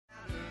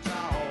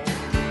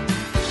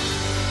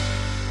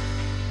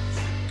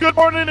Good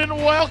morning and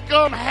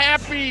welcome.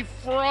 Happy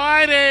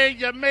Friday.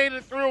 You made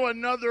it through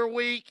another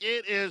week.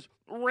 It is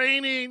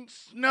raining,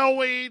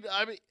 snowing.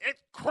 I mean,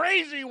 it's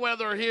crazy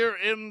weather here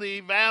in the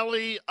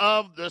Valley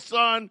of the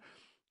Sun.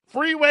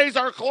 Freeways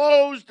are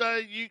closed.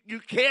 You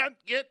can't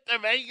get to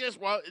Vegas.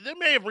 Well, they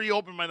may have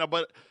reopened by now,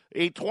 but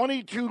a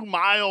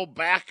 22-mile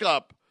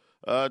backup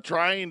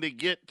trying to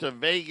get to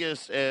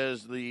Vegas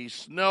as the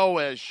snow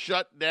has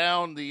shut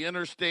down the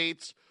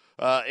interstates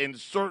in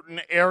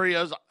certain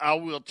areas. I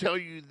will tell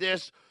you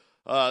this.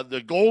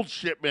 The gold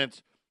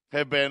shipments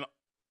have been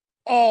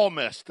all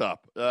messed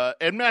up.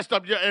 And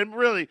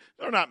really,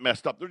 they're not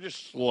messed up. They're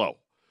just slow.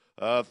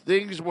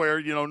 Things where,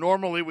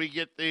 normally we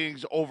get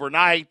things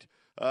overnight.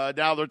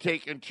 Now they're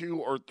taking 2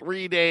 or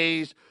 3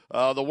 days.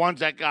 The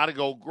ones that got to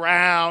go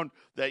ground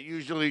that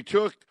usually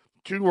took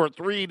 2 or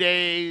 3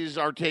 days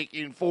are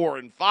taking 4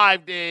 and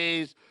 5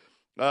 days.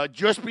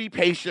 Just be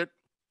patient.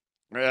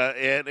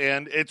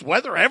 And it's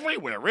weather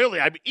everywhere, really.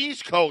 I mean,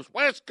 East Coast,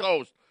 West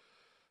Coast,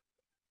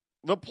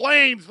 the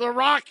Plains, the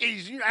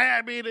Rockies.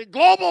 I mean,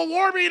 global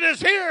warming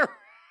is here.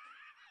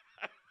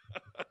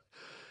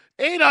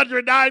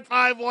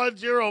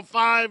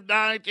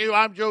 800-951-0592.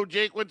 I'm Joe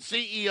Jaquin,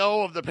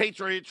 CEO of the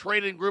Patriot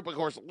Trading Group. Of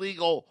course,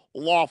 legal,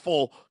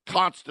 lawful,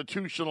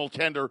 constitutional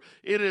tender.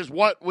 It is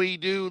what we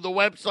do. The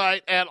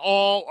website at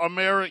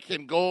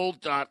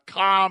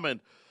allamericangold.com. And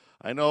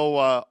I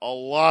know a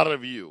lot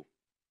of you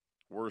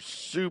were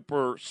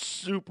super,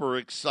 super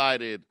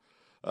excited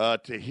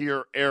to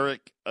hear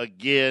Eric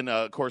again.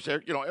 Of course,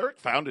 Eric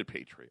founded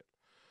Patriot.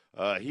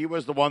 He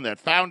was the one that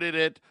founded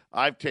it.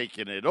 I've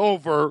taken it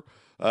over.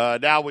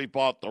 Now we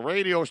bought the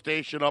radio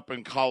station up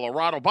in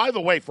Colorado. By the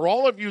way, for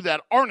all of you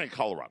that aren't in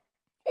Colorado,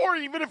 or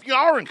even if you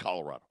are in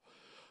Colorado,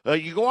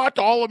 you go out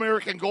to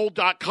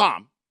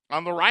allamericangold.com.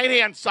 On the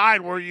right-hand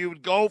side where you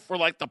would go for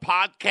like the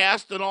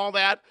podcast and all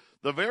that,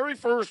 the very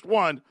first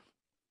one,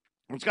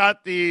 it's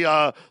got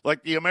the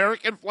the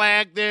American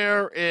flag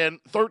there and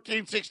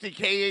 1360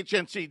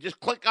 KHNC. Just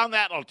click on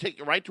that. I'll take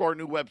you right to our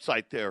new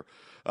website there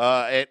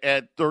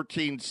at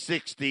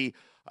 1360.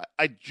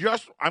 I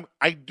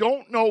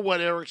don't know what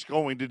Eric's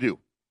going to do.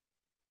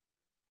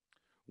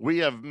 We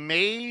have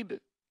made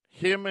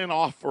him an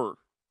offer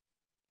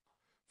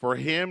for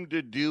him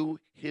to do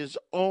his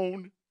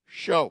own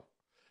show.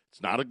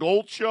 It's not a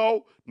gold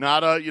show,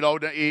 not a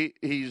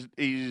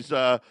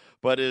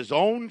but his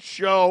own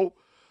show.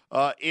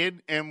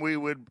 And we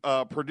would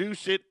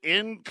produce it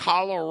in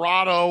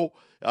Colorado.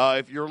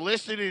 If you're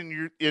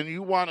listening and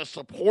you want to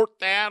support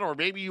that, or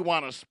maybe you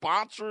want to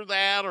sponsor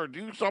that or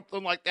do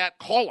something like that,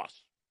 call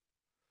us.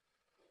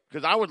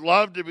 Because I would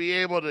love to be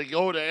able to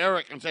go to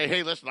Eric and say,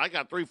 hey, listen, I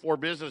got 3-4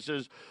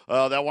 businesses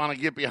that want to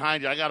get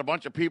behind you. I got a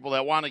bunch of people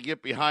that want to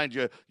get behind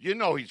you. You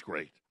know he's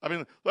great. I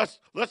mean, let's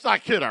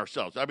not kid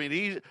ourselves. I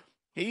mean,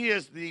 he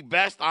is the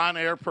best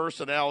on-air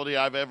personality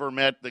I've ever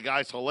met. The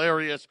guy's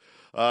hilarious.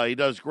 He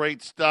does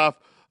great stuff.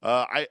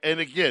 And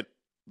again,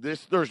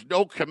 there's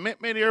no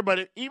commitment here,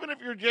 but even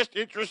if you're just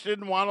interested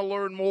and want to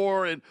learn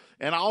more, and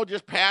I'll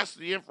just pass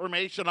the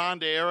information on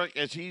to Eric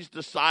as he's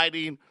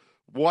deciding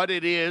what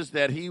it is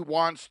that he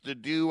wants to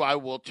do. I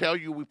will tell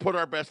you, we put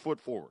our best foot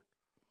forward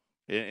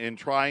in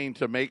trying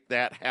to make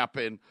that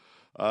happen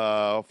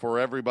for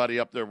everybody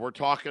up there. We're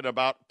talking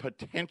about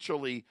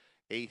potentially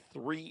a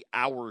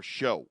 3-hour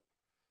show.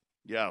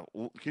 Yeah,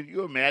 can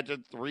you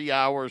imagine 3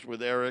 hours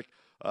with Eric?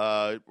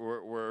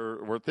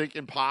 We're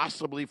thinking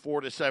possibly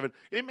 4 to 7.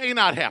 It may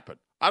not happen.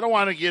 I don't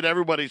want to get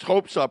everybody's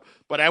hopes up,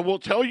 but I will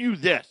tell you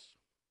this.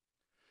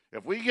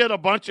 If we get a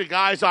bunch of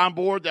guys on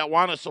board that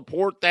want to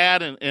support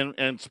that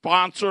and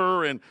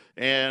sponsor and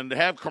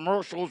have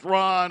commercials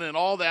run and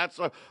all that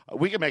stuff,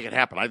 we can make it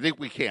happen. I think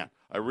we can.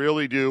 I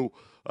really do.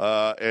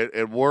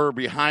 And we're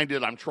behind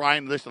it. I'm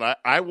trying. Listen,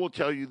 I will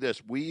tell you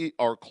this. We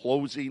are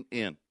closing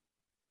in.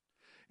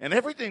 And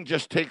everything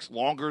just takes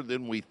longer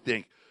than we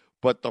think.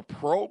 But the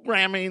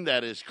programming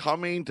that is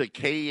coming to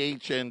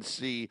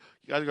KHNC, you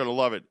guys are going to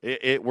love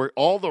it. Where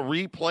all the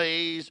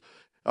replays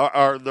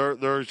are there.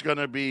 There's going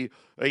to be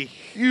a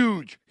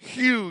huge,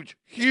 huge,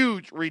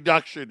 huge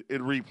reduction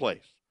in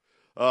replays.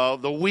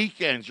 The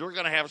weekends, you're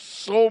going to have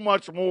so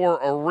much more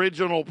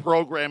original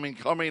programming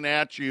coming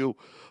at you.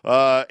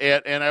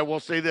 And I will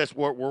say this: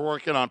 we're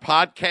working on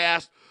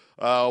podcasts.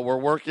 We're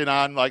working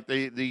on like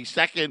the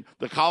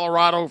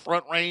Colorado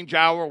Front Range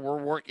Hour.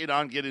 We're working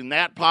on getting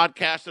that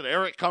podcasted.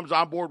 Eric comes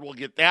on board. We'll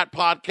get that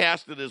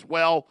podcasted as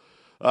well.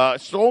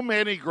 So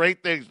many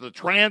great things. The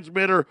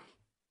transmitter,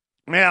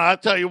 man, I'll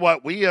tell you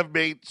what, we've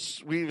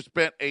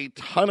spent a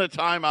ton of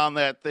time on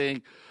that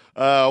thing.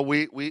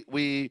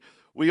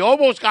 We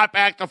almost got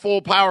back to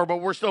full power, but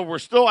we're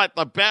still at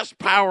the best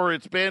power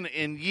it's been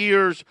in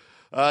years.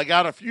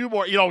 Got a few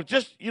more,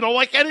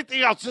 like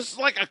anything else. This is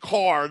like a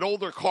car, an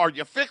older car.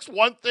 You fix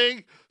one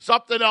thing,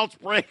 something else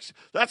breaks.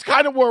 That's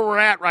kind of where we're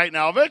at right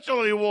now.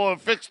 Eventually, we'll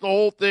have fixed the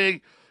whole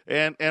thing,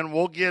 and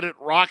we'll get it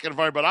rocking.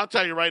 But I'll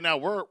tell you right now,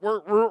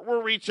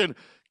 we're reaching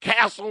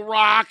Castle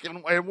Rock,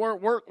 and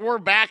we're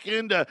back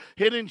into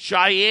hitting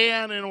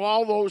Cheyenne and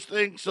all those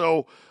things.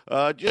 So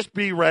just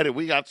be ready.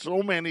 We got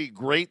so many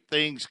great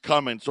things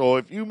coming. So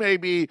if you may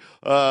be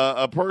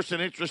a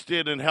person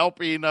interested in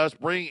helping us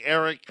bring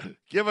Eric,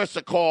 give us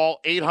a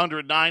call,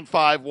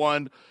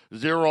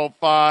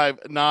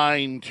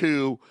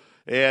 800-951-0592,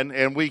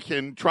 and we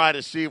can try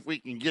to see if we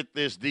can get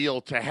this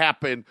deal to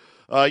happen.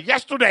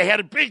 Yesterday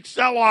had a big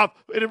sell-off,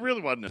 and it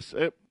really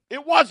wasn't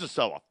it was a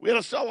sell-off. We had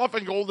a sell-off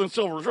in gold and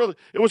silver.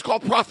 It was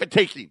called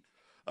profit-taking.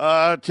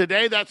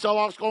 Today, that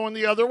sell-off's going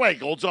the other way.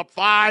 Gold's up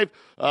 5,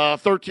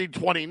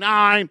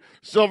 13.29.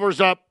 Silver's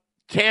up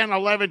 10,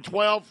 11,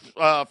 12,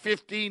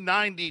 15,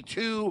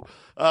 92.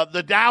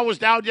 The Dow was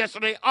down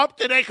yesterday, up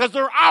today because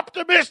they're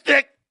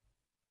optimistic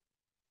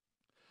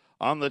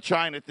on the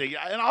China thing.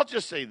 And I'll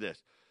just say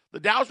this. The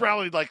Dow's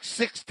rallied like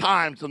 6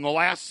 times in the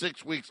last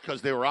 6 weeks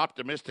because they were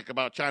optimistic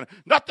about China.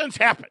 Nothing's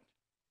happened.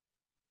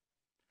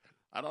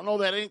 I don't know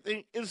that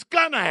anything is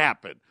going to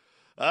happen.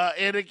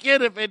 And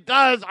again, if it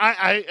does,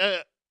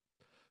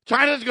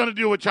 China's going to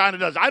do what China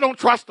does. I don't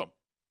trust them.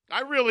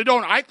 I really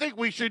don't. I think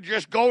we should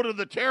just go to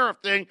the tariff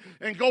thing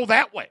and go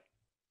that way.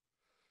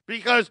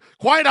 Because,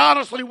 quite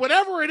honestly,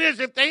 whatever it is,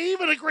 if they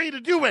even agree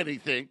to do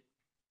anything,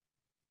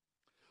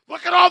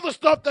 look at all the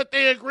stuff that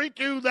they agreed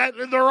to that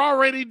they're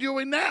already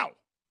doing now.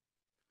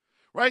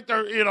 Right?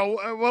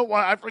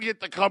 I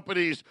forget the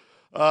companies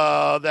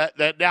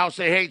that now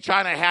say, hey,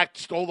 China hacked,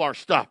 stole our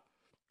stuff.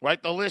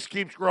 Right? The list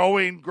keeps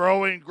growing,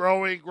 right?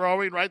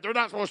 They're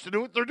not supposed to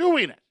do it. They're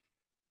doing it.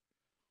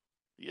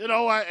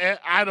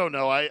 I don't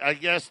know. I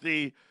guess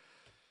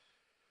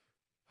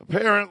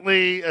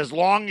apparently as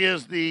long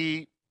as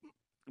the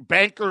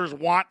bankers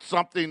want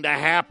something to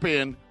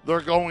happen, they're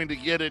going to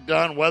get it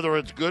done, whether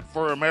it's good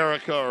for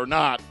America or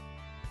not.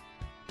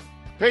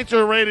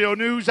 Patriot Radio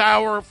News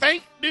Hour,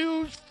 Fake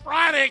News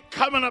Friday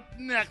coming up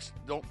next.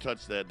 Don't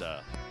touch that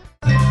dial.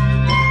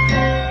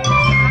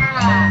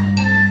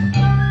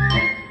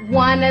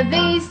 One of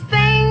these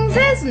things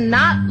is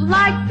not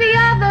like the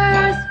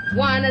others.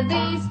 One of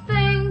these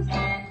things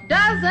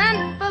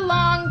doesn't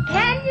belong.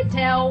 Can you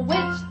tell which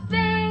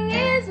thing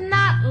is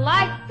not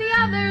like the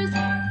others?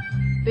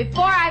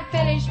 Before I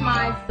finish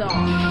my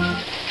song.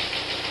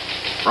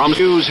 From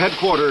News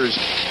Headquarters,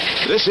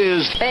 this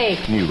is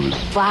Fake News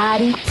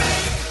Friday.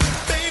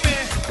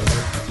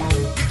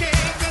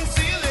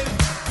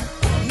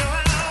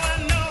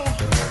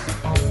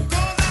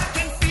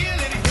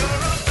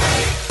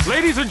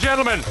 Ladies and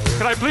gentlemen,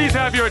 can I please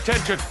have your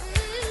attention?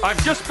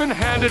 I've just been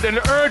handed an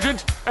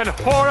urgent and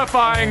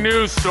horrifying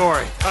news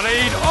story. And I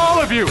need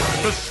all of you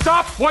to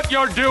stop what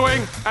you're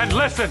doing and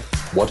listen.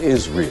 What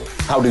is real?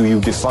 How do you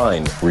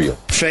define real?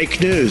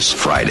 Fake News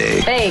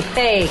Friday. Fake.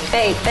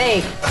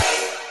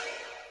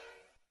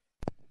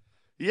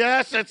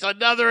 Yes, it's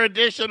another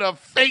edition of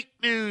Fake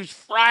News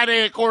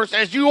Friday. Of course,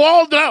 as you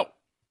all know,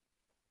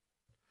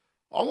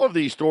 all of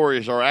these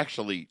stories are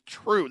actually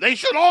true. They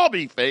should all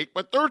be fake,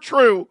 but they're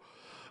true.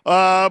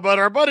 But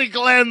our buddy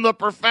Glenn, the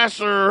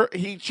professor,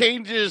 he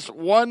changes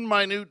one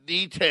minute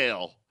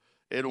detail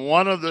in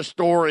one of the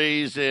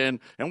stories, and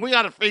we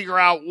got to figure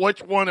out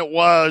which one it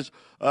was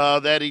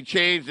that he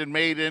changed and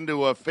made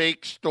into a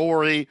fake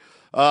story.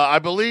 I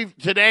believe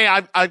today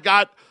I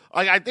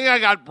think I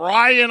got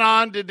Brian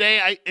on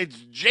today. It's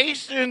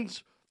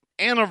Jason's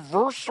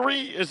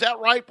anniversary. Is that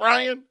right,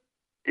 Brian?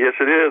 Yes,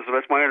 it is.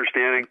 That's my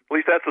understanding. At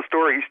least that's the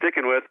story he's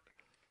sticking with.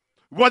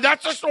 Well,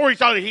 that's the story.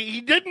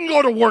 He didn't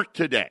go to work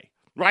today.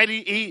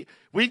 Right,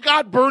 we've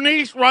got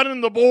Bernice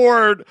running the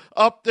board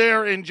up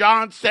there in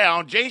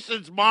Johnstown.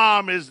 Jason's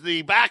mom is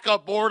the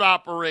backup board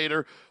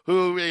operator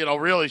who,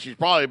 really she's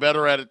probably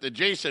better at it than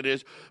Jason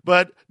is.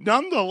 But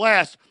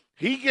nonetheless,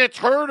 he gets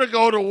her to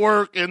go to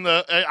work in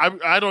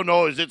I don't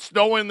know, is it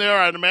snowing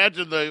there? I'd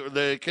imagine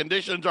the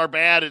conditions are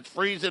bad. It's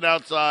freezing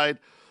outside.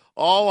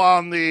 All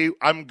on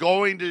I'm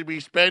going to be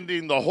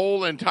spending the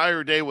whole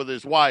entire day with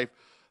his wife.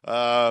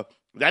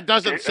 That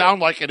doesn't sound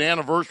like an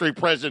anniversary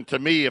present to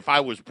me if I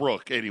was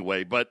Brooke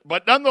anyway, but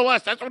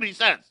nonetheless, that's what he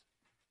says.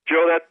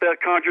 Joe, that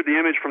conjured the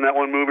image from that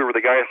one movie where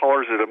the guy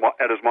hollers at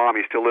his mom.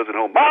 He still lives at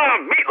home.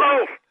 Mom,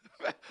 meatloaf!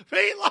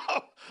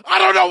 Meatloaf! I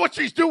don't know what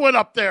she's doing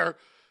up there.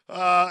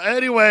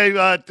 Anyway,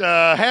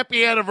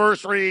 happy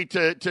anniversary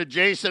to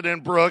Jason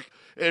and Brooke.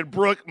 And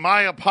Brooke,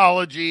 my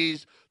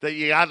apologies that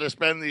you had to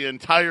spend the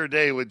entire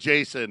day with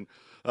Jason.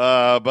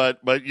 But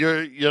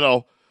you're,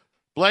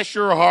 bless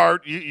your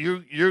heart.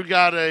 You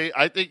got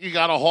I think you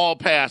got a hall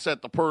pass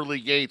at the pearly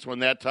gates when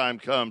that time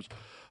comes.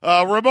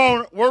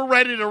 Ramon, we're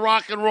ready to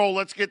rock and roll.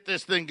 Let's get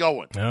this thing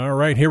going. All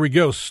right, here we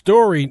go.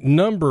 Story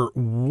number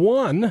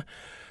 1.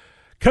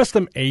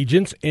 Custom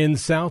agents in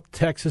South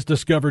Texas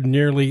discovered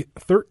nearly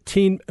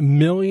 $13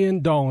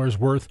 million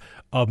worth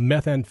of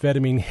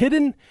methamphetamine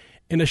hidden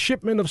in a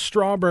shipment of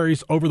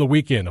strawberries over the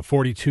weekend. A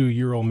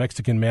 42-year-old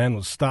Mexican man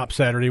was stopped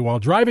Saturday while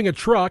driving a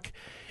truck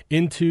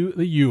into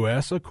the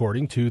U.S.,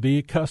 according to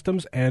the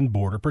Customs and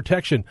Border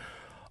Protection.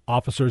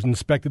 Officers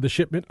inspected the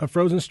shipment of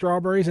frozen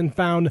strawberries and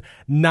found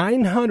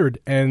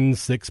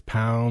 906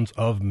 pounds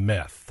of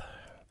meth.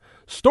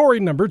 Story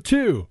number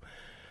 2.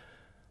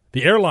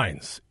 The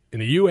airlines in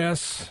the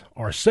U.S.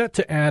 are set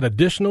to add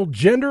additional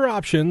gender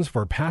options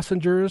for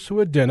passengers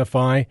who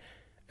identify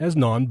as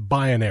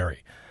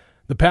non-binary.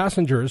 The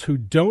passengers who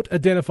don't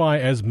identify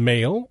as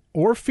male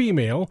or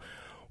female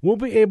will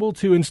be able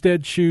to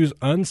instead choose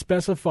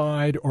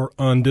unspecified or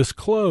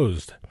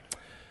undisclosed.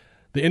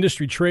 The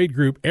industry trade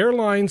group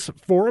Airlines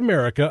for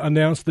America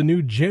announced the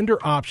new gender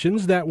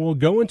options that will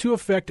go into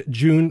effect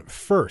June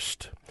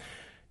 1st.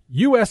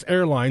 U.S.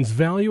 airlines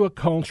value a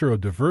culture of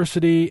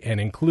diversity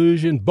and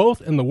inclusion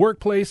both in the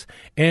workplace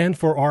and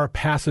for our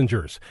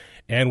passengers.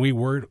 And we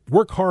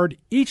work hard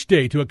each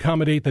day to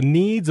accommodate the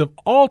needs of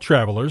all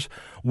travelers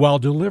while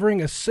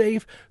delivering a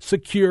safe,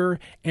 secure,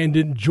 and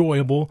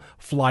enjoyable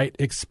flight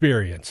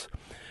experience.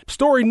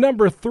 Story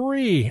number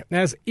 3.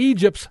 As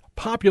Egypt's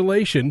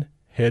population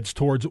heads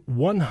towards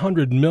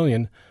 100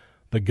 million,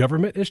 the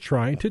government is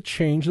trying to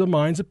change the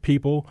minds of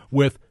people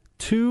with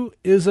 2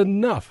 is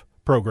enough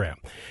program.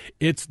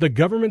 It's the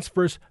government's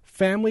first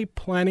family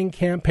planning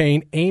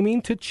campaign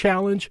aiming to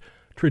challenge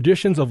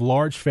traditions of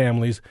large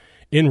families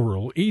in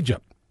rural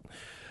Egypt.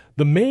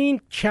 The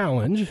main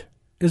challenge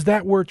is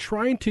that we're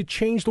trying to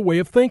change the way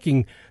of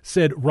thinking,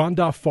 said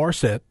Rhonda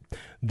Farset,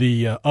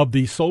 of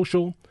the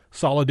Social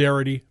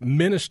Solidarity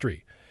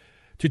Ministry.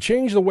 To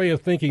change the way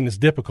of thinking is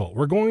difficult.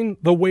 We're going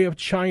the way of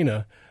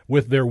China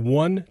with their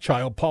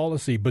one-child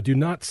policy, but do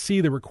not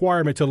see the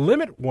requirement to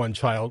limit one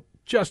child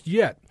just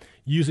yet,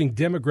 using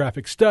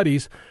demographic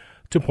studies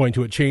to point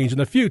to a change in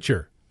the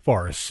future,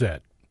 Forrest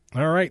said.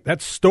 All right,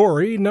 that's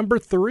story number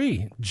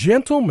 3.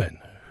 Gentlemen,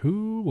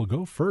 who will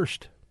go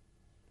first?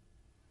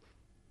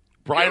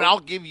 Brian, I'll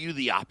give you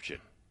the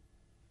option.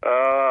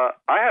 I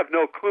have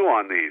no clue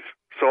on these,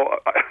 so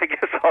I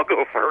guess I'll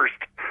go first.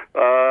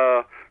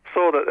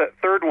 So that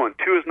third one,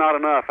 2 is not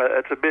enough.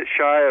 It's a bit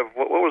shy of,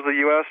 what was the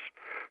U.S.,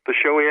 the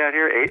show we had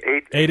here?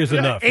 8 is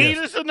enough. 8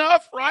 is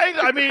enough, right?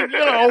 I mean, you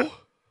know.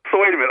 So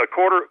wait a minute, a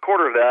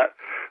quarter of that,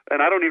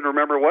 and I don't even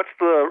remember what's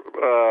the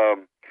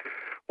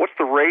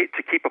rate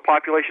to keep a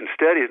population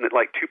steady? Isn't it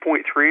like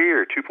 2.3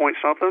 or 2 point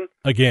something?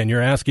 Again,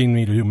 you're asking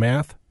me to do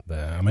math?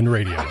 I'm in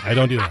radio. I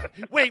don't do that.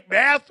 Wait,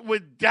 math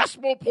with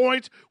decimal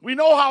points? We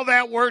know how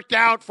that worked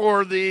out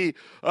for the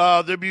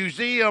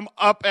museum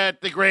up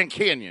at the Grand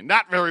Canyon.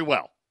 Not very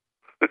well.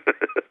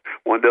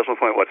 1 decimal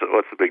point. What's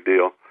the big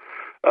deal?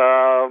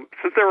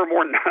 Since there were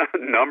more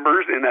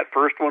numbers in that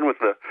first one with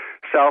the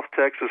South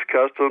Texas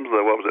Customs,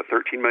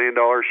 $13 million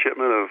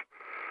shipment of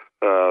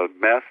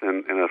meth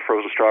and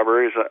frozen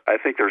strawberries. I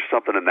think there's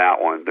something in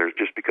that one. There's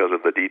just because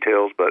of the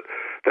details, but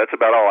that's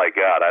about all I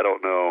got. I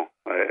don't know.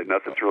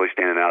 Nothing's really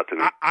standing out to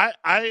me.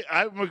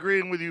 I'm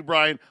agreeing with you,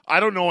 Brian. I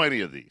don't know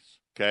any of these.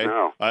 Okay,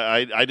 no.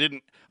 I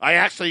didn't. I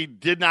actually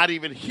did not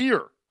even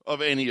hear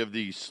of any of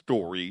these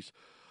stories,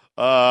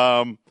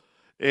 and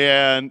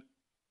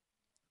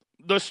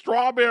the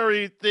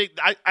strawberry thing.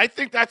 I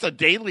think that's a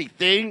daily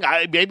thing.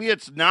 Maybe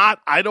it's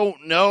not. I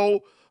don't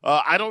know.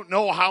 I don't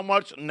know how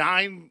much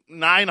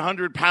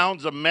 900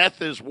 pounds of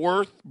meth is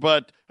worth,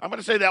 but I'm going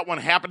to say that one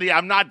happened.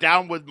 I'm not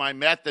down with my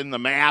meth and the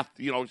math.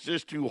 You know, it's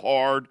just too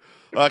hard.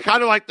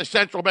 Kind of like the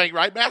central bank,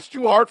 right? Math's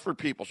too hard for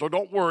people, so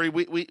don't worry.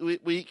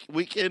 We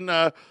can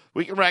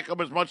rack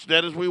up as much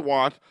debt as we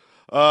want.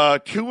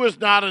 2 is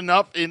not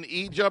enough in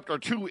Egypt, or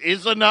 2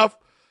 is enough.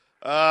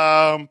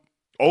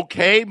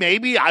 Okay,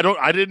 maybe. I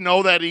didn't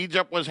know that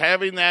Egypt was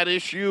having that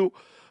issue.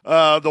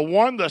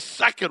 The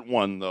second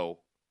one though.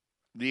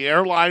 The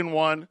airline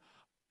one,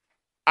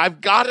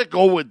 I've got to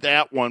go with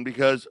that one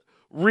because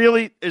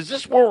really, is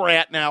this where we're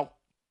at now?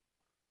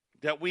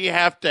 That we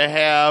have to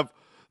have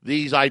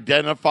these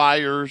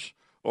identifiers,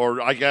 or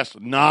I guess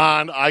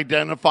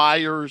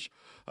non-identifiers.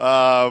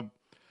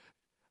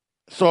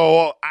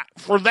 So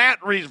for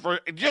that reason,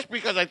 just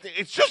because I think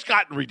it's just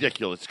gotten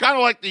ridiculous. It's kind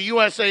of like the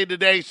USA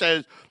Today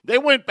says they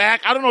went back.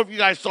 I don't know if you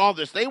guys saw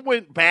this. They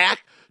went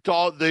back to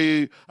all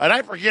and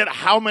I forget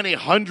how many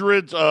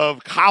hundreds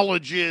of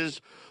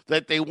colleges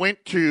that they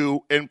went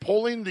to and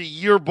pulling the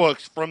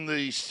yearbooks from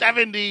the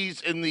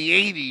 70s and the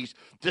 80s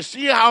to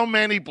see how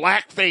many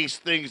blackface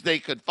things they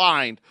could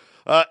find.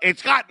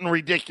 It's gotten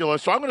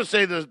ridiculous. So I'm going to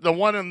say the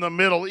one in the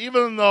middle,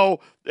 even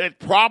though it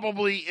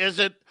probably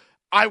isn't,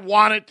 I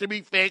want it to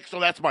be fake, so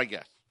that's my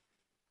guess.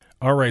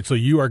 All right, so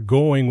you are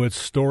going with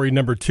story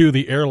number 2,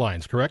 the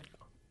airlines, correct?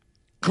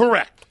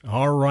 Correct.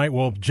 All right,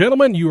 well,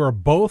 gentlemen, you are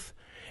both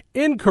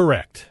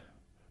incorrect.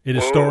 It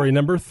is story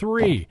number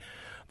 3.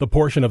 The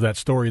portion of that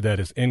story that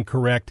is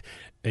incorrect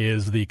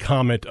is the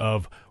comment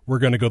of, we're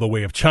going to go the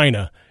way of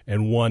China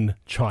and 1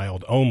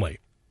 child only.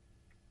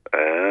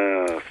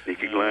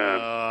 Sneaky Glenn.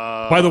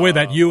 By the way,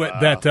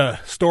 that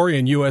story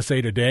in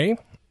USA Today,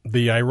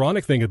 the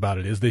ironic thing about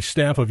it is the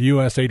staff of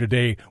USA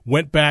Today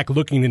went back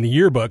looking in the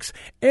yearbooks,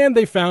 and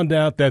they found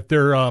out that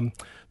their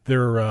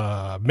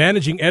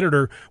managing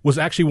editor was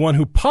actually one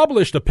who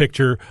published a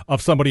picture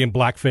of somebody in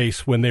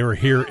blackface when they were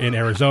here in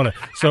Arizona.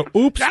 So,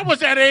 oops. That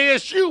was at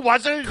ASU,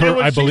 wasn't it?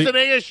 I believe, she's an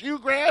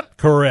ASU grad?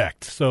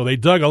 Correct. So they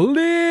dug a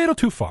little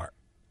too far.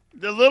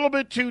 a little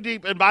bit too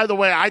deep. And by the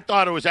way, I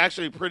thought it was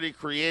actually pretty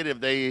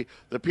creative. The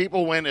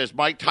people went as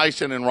Mike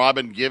Tyson and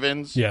Robin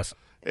Givens. Yes.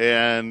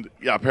 And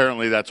yeah,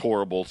 apparently that's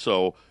horrible.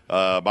 So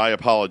my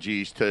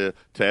apologies to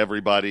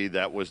everybody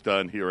that was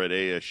done here at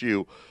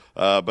ASU.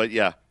 But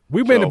yeah.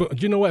 You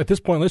know what? At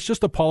this point, let's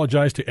just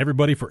apologize to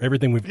everybody for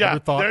everything we've ever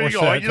thought there or you go.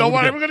 said. You know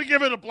what? I'm going to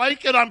give it a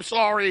blanket. I'm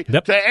sorry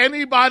to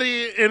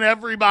anybody and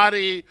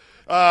everybody,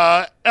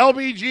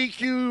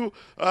 LBGQ,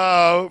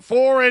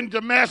 foreign,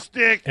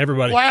 domestic,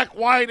 everybody, black,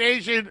 white,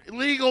 Asian,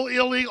 legal,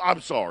 illegal. I'm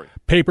sorry.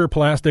 Paper,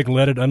 plastic,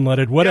 leaded,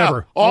 unleaded,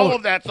 whatever. Yeah, all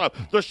of that stuff.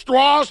 The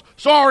straws.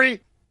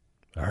 Sorry.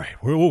 All right,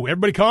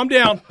 everybody, calm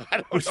down.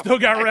 We still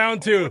got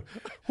round two.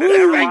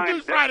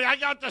 Friday. I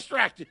got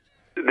distracted.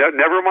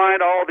 Never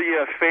mind all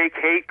the fake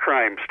hate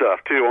crime stuff,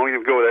 too. Won't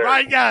even go there.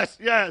 Right, yes.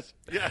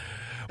 Well,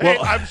 hey,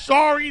 I'm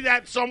sorry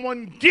that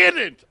someone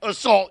didn't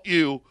assault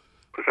you.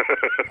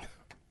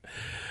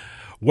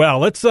 Well,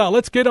 let's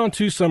get on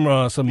to some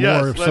more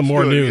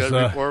news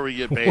before we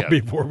get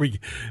banned.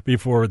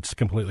 before it's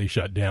completely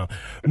shut down.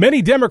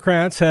 Many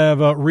Democrats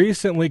have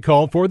recently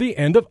called for the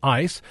end of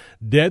ICE,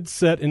 dead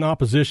set in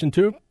opposition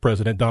to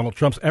President Donald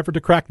Trump's effort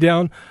to crack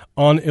down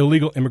on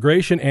illegal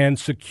immigration and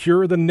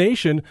secure the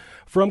nation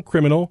from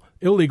criminal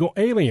illegal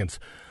aliens.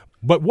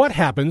 But what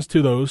happens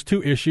to those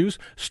two issues,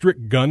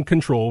 strict gun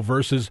control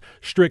versus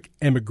strict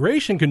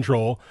immigration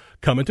control,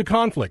 come into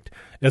conflict?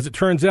 As it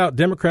turns out,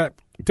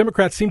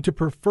 Democrats seem to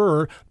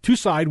prefer to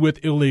side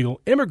with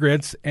illegal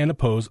immigrants and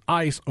oppose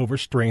ICE over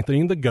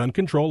strengthening the gun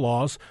control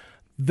laws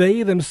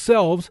they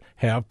themselves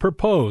have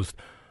proposed.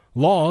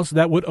 Laws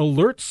that would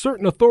alert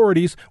certain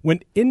authorities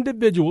when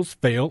individuals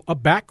fail a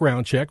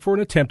background check for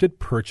an attempted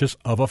purchase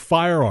of a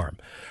firearm.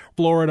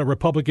 Florida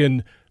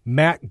Republican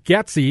Matt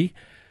Gaetz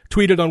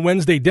tweeted on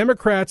Wednesday,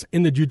 Democrats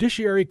in the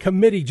Judiciary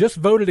Committee just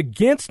voted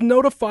against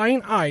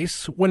notifying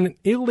ICE when an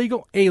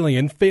illegal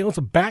alien fails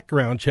a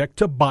background check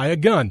to buy a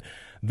gun.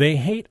 They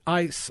hate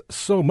ICE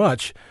so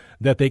much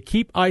that they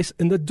keep ICE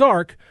in the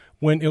dark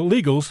when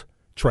illegals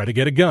try to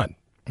get a gun.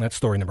 That's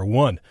story number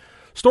one.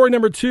 Story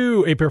number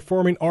two, a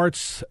performing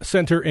arts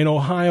center in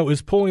Ohio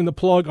is pulling the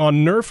plug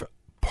on Nerf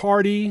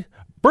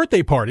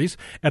birthday parties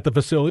at the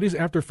facilities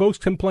after folks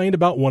complained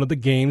about one of the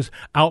games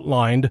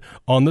outlined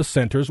on the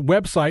center's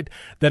website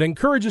that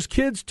encourages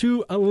kids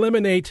to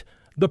eliminate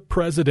the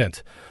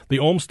president. The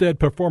Olmsted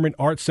Performing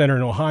Arts Center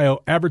in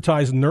Ohio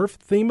advertised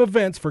Nerf-themed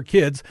events for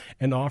kids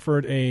and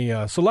offered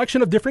a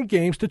selection of different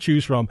games to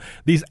choose from.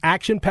 These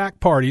action-packed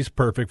parties,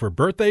 perfect for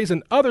birthdays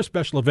and other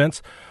special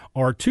events,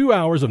 are 2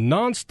 hours of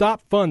nonstop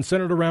fun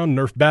centered around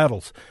Nerf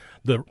battles.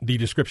 The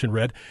description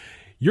read,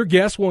 your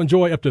guests will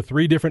enjoy up to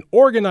 3 different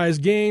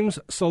organized games.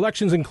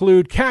 Selections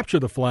include Capture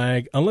the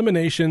Flag,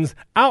 Eliminations,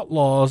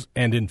 Outlaws,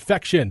 and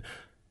Infection.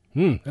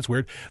 That's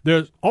weird.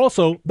 There's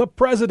also the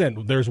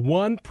president. There's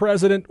one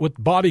president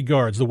with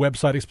bodyguards. The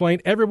website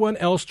explained everyone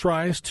else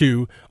tries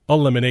to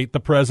eliminate the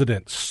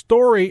president.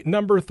 Story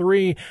number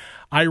 3.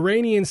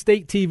 Iranian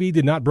state TV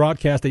did not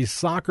broadcast a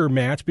soccer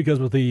match because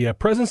of the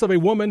presence of a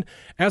woman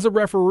as a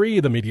referee,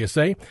 the media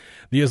say.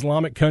 The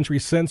Islamic country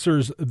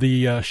censors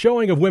the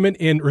showing of women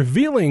in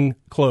revealing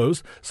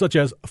clothes, such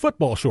as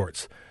football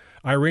shorts.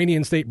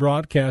 Iranian state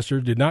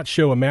broadcaster did not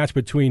show a match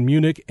between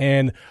Munich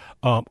and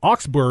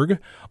Augsburg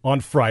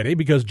on Friday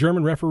because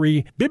German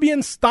referee Bibian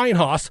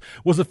Steinhaus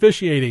was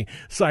officiating,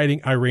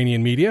 citing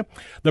Iranian media.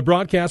 The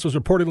broadcast was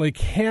reportedly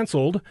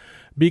canceled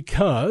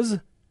because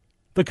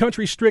the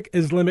country's strict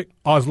Islamic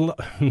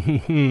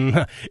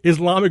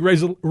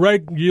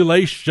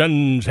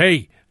regulations.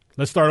 Hey,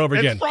 let's start over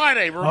again. It's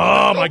Friday.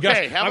 Oh, my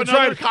gosh. Have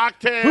another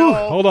cocktail. Whew,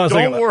 hold on a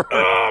second. Don't worry.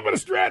 Oh, I'm going to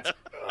stretch.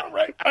 All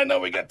right. I know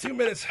we got 2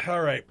 minutes.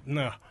 All right.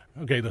 No.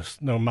 Okay,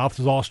 mouth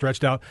is all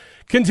stretched out.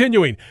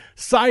 Continuing,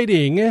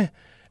 citing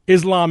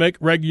Islamic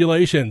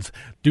regulations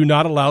do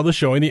not allow the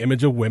showing the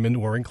image of women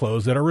wearing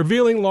clothes that are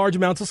revealing large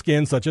amounts of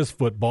skin, such as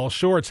football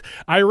shorts.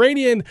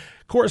 Iranian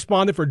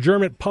correspondent for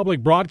German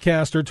public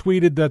broadcaster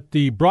tweeted that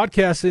the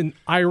broadcast in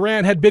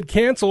Iran had been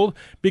canceled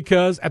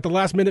at the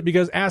last minute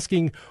because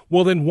asking,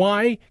 well, then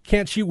why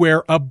can't she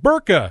wear a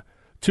burqa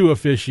to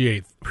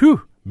officiate?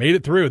 Whew, made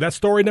it through. That's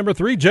story number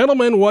 3.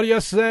 Gentlemen, what do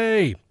you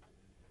say?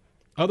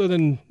 Other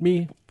than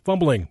me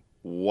fumbling.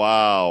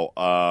 Wow.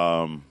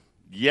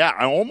 Yeah,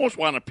 I almost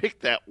want to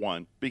pick that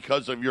one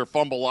because of your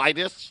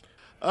fumbleitis.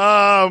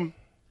 Wow.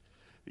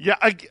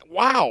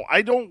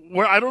 I don't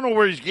know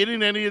where he's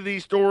getting any of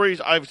these stories.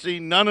 I've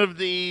seen none of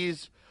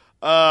these.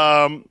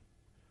 I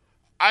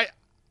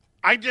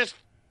just,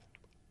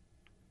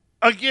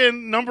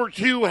 again, number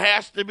 2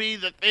 has to be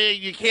the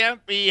thing. You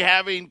can't be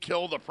having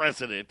kill the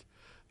president.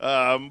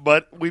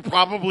 But we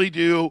probably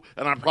do,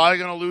 and I'm probably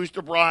going to lose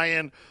to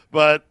Brian,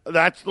 but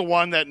that's the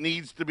one that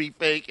needs to be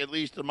fake, at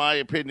least in my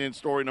opinion,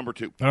 story number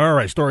 2. All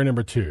right, story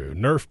number 2,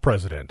 Nerf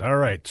president. All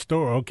right,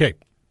 okay.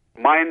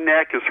 My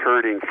neck is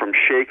hurting from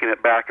shaking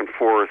it back and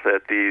forth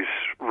at these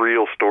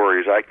real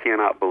stories. I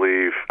cannot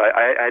believe.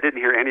 I didn't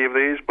hear any of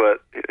these,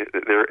 but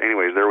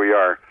there we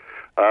are.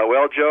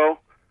 Well, Joe,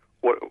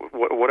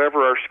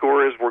 whatever our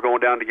score is, we're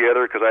going down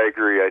together because I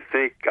agree.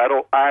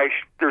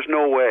 There's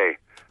no way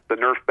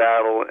the Nerf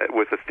battle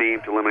with the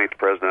theme to eliminate the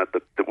president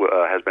that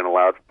has been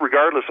allowed,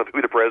 regardless of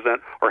who the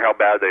president or how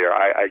bad they are.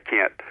 I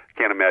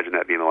can't imagine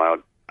that being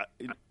allowed.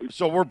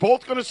 So we're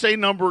both going to say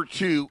number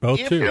 2.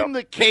 If in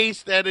the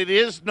case that it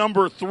is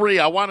number 3,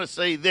 I want to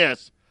say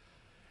this.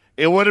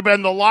 It would have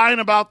been the line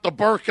about the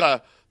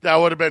burqa that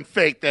would have been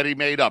fake that he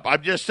made up.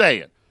 I'm just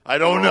saying. I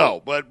don't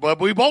know. But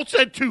we both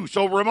said 2.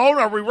 So, Ramon,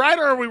 are we right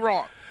or are we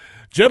wrong?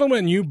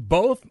 Gentlemen, you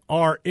both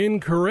are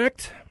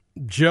incorrect.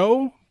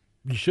 Joe,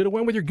 you should have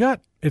went with your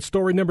gut. It's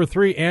story number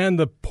 3 and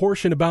the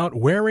portion about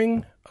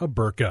wearing a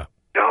burqa.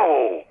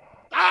 No.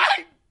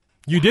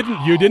 You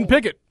didn't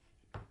pick it.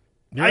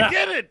 I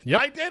didn't. Yep.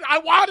 I did. I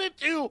wanted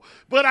to,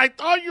 but I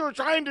thought you were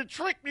trying to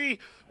trick me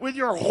with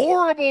your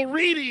horrible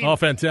reading. Oh,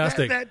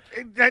 fantastic. That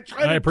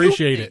I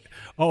appreciate it.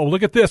 Oh,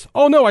 look at this.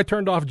 Oh, no, I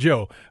turned off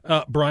Joe.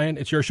 Brian,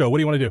 it's your show. What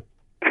do you want to do?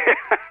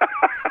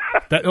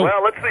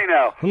 Well, let's see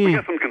now. We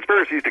got some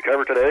conspiracies to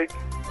cover today.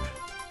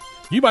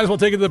 You might as well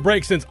take it to the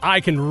break since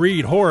I can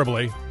read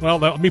horribly. Well,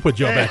 let me put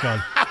Joe back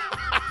on.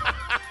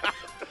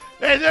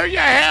 And there you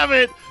have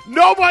it.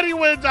 Nobody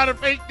wins on a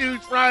Fake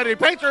News Friday.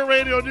 Patriot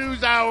Radio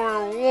News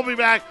Hour. We'll be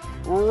back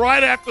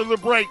right after the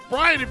break.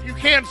 Brian, if you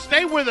can,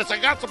 stay with us. I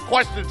got some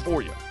questions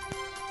for you.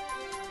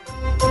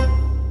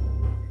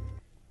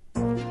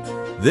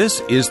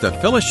 This is the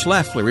Phyllis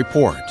Schlafly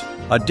Report,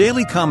 a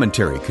daily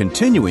commentary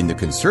continuing the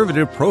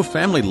conservative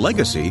pro-family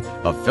legacy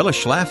of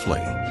Phyllis Schlafly.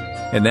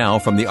 And now,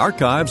 from the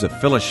archives of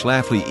Phyllis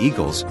Schlafly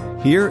Eagles,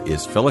 here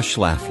is Phyllis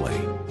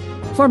Schlafly.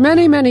 For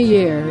many, many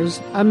years,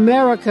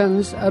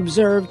 Americans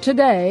observed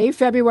today,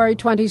 February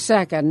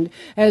 22nd,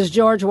 as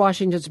George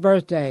Washington's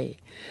birthday.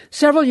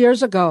 Several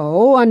years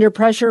ago, under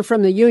pressure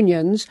from the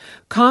unions,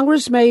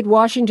 Congress made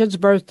Washington's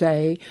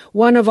birthday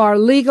one of our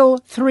legal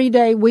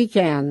 3-day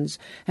weekends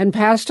and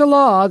passed a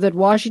law that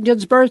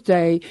Washington's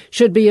birthday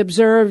should be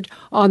observed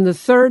on the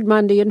third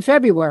Monday in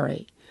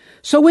February.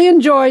 So we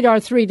enjoyed our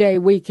 3-day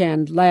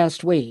weekend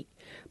last week.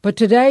 But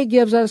today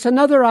gives us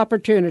another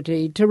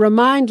opportunity to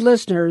remind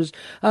listeners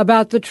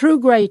about the true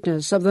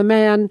greatness of the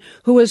man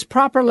who is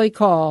properly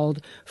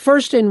called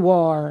first in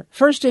war,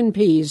 first in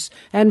peace,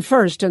 and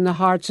first in the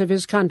hearts of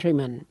his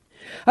countrymen.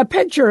 A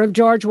picture of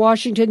George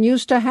Washington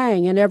used to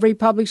hang in every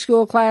public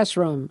school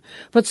classroom,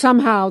 but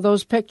somehow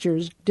those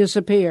pictures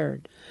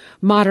disappeared.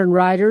 Modern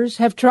writers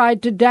have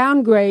tried to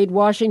downgrade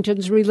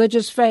Washington's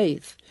religious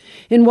faith.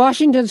 In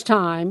Washington's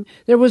time,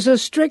 there was a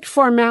strict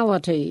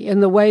formality in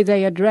the way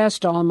they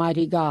addressed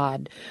Almighty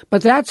God,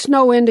 but that's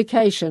no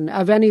indication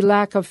of any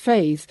lack of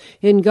faith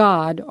in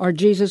God or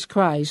Jesus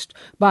Christ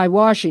by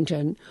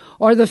Washington,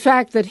 or the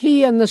fact that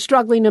he and the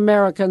struggling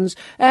Americans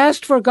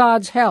asked for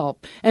God's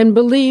help and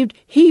believed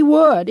he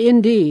would,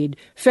 indeed,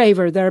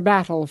 favor their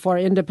battle for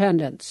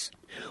independence.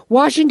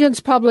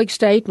 Washington's public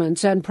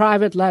statements and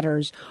private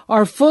letters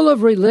are full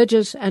of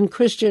religious and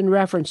Christian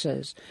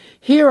references.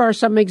 Here are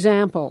some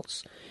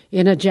examples.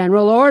 In a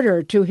general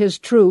order to his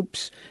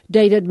troops,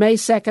 dated May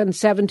 2,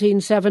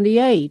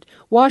 1778,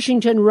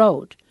 Washington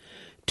wrote,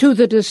 "To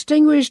the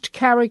distinguished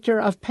character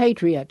of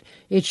patriot,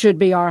 it should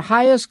be our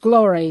highest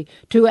glory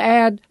to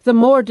add the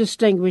more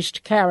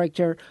distinguished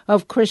character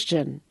of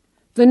Christian."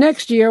 The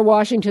next year,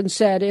 Washington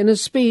said in a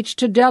speech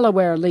to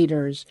Delaware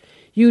leaders,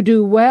 "You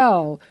do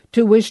well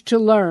to wish to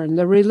learn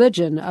the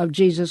religion of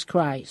Jesus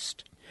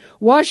Christ."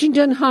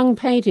 Washington hung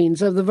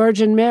paintings of the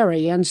Virgin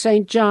Mary and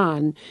St.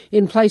 John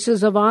in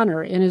places of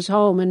honor in his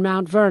home in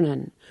Mount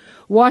Vernon.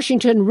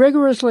 Washington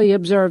rigorously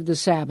observed the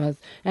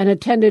Sabbath and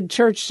attended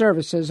church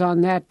services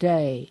on that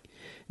day.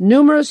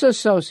 Numerous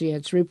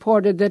associates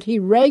reported that he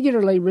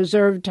regularly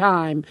reserved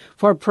time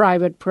for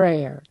private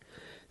prayer.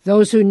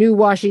 Those who knew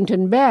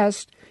Washington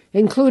best,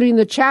 including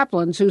the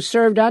chaplains who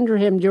served under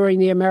him during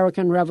the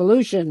American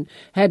Revolution,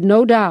 had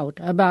no doubt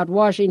about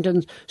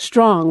Washington's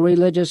strong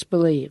religious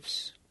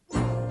beliefs.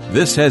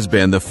 This has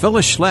been the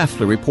Phyllis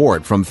Schlafly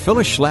Report from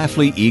Phyllis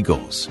Schlafly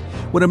Eagles.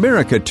 When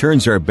America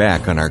turns our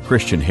back on our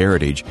Christian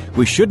heritage,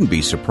 we shouldn't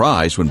be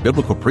surprised when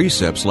biblical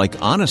precepts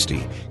like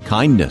honesty,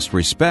 kindness,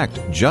 respect,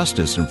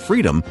 justice, and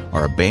freedom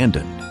are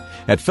abandoned.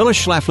 At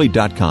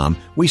phyllisschlafly.com,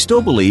 we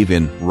still believe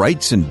in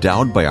rights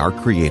endowed by our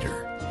Creator.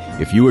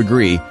 If you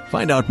agree,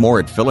 find out more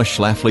at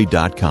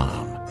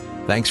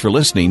phyllisschlafly.com. Thanks for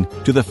listening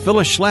to the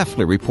Phyllis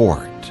Schlafly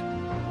Report.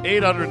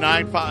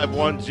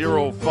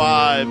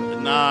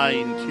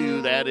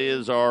 800-951-0592. That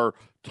is our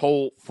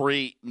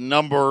toll-free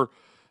number.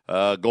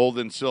 Gold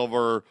and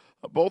silver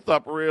both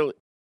up really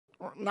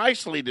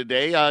nicely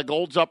today.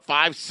 Gold's up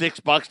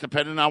 $5-6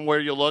 depending on where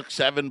you look.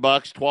 $7,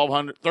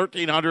 $1,200,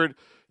 $1,300,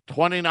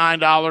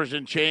 $29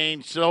 and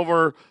change.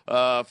 Silver,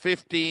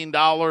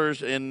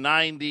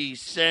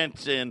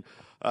 $15.90. And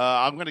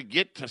I'm going to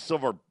get to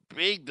silver.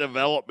 Big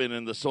development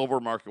in the silver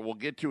market. We'll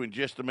get to in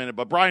just a minute.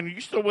 But Brian, are you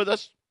still with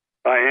us?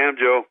 I am,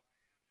 Joe.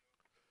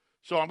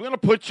 So I'm going to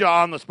put you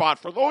on the spot.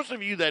 For those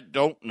of you that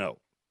don't know,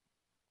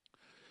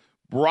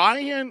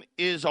 Brian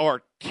is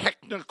our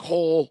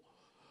technical,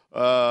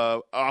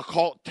 I'll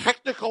call it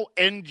technical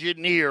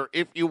engineer,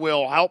 if you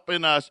will,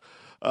 helping us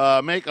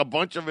make a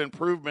bunch of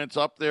improvements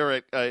up there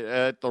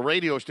at the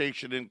radio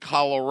station in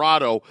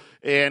Colorado,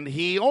 and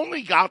he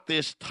only got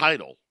this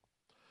title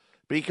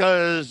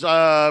because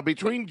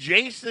between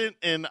Jason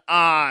and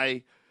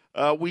I,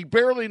 we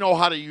barely know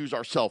how to use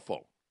our cell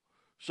phone.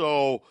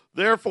 So,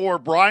 therefore,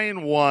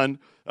 Brian won,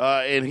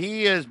 and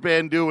he has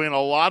been doing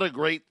a lot of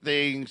great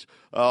things.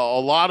 A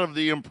lot of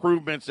the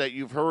improvements that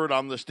you've heard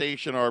on the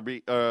station are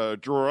a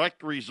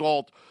direct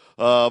result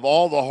of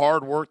all the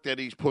hard work that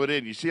he's put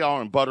in. You see how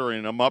I'm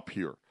buttering him up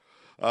here.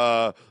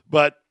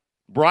 But,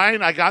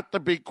 Brian, I got the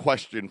big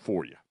question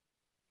for you.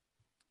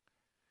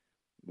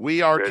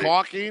 We are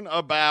talking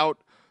about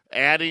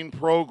adding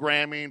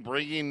programming,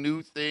 bringing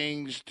new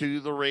things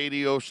to the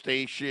radio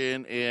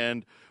station,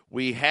 and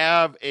we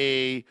have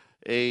a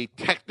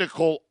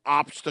technical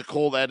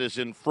obstacle that is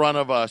in front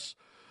of us.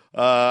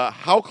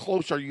 How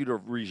close are you to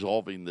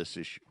resolving this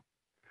issue?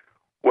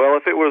 Well,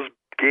 if it was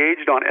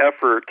gauged on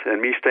effort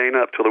and me staying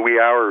up till the wee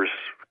hours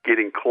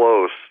getting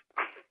close,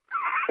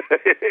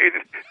 then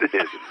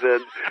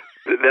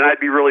I'd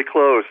be really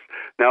close.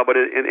 Now, but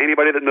in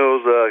anybody that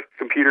knows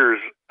computers,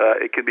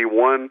 it can be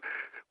one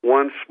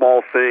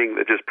small thing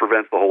that just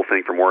prevents the whole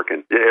thing from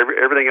working.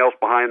 Everything else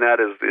behind that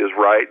is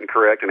right and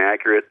correct and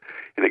accurate,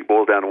 and it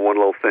boils down to one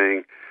little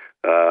thing.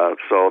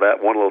 So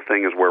that one little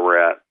thing is where we're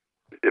at.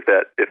 If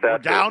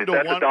that's down a to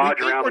one, dodge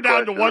we think around we're the down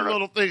to question, one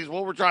little thing is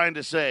what we're trying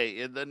to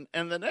say.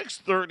 In the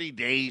next 30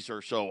 days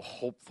or so,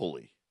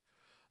 hopefully,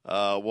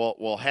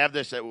 we'll have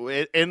this.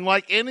 And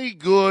like any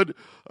good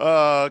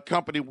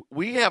company,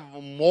 we have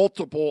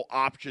multiple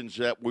options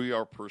that we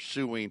are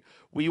pursuing.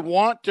 We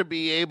want to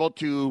be able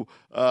to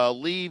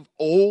leave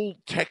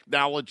old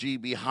technology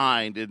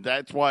behind, and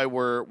that's why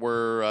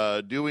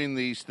we're doing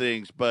these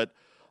things. But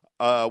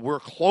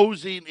we're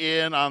closing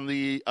in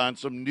on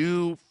some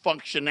new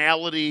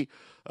functionality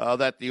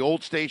that the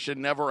old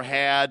station never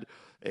had.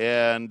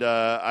 And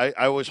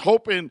I was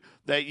hoping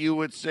that you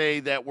would say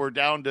that we're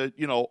down to,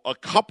 a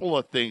couple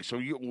of things.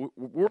 So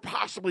we're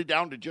possibly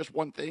down to just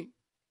one thing?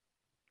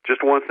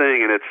 Just one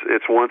thing, and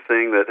it's one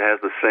thing that has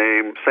the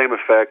same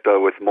effect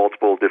with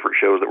multiple different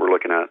shows that we're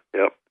looking at.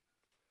 Yep.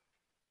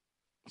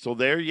 So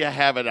there you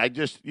have it. I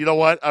just, you know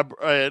what,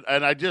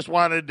 and I just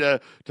wanted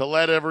to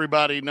let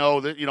everybody know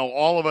that,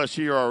 all of us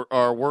here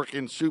are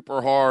working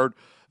super hard.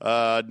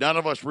 None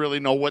of us really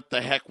know what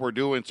the heck we're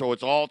doing, so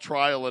it's all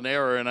trial and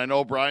error. And I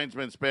know Brian's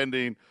been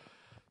spending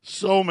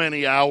so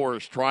many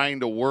hours trying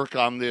to work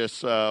on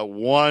this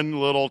one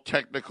little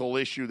technical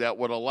issue that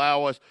would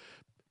allow us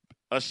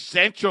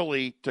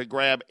essentially to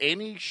grab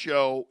any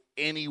show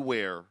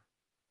anywhere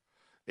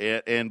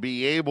and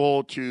be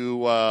able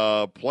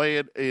to play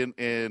it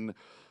in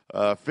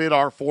fit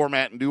our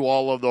format and do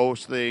all of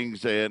those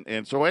things.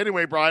 And so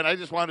anyway, Brian, I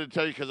just wanted to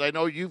tell you, because I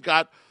know you've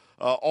got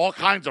all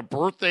kinds of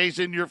birthdays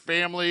in your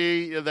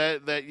family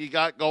that you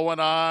got going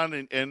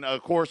on. And,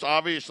 of course,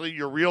 obviously,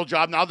 your real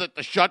job, now that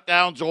the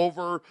shutdown's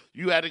over,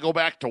 you had to go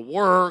back to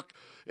work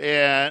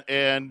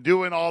and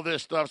doing all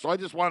this stuff. So I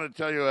just wanted to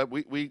tell you that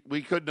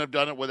we couldn't have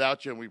done it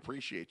without you, and we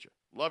appreciate you.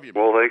 Love you,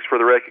 man. Well, thanks for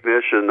the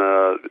recognition.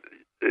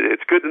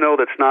 It's good to know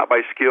that's not by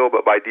skill,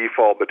 but by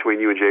default between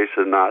you and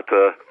Jason, not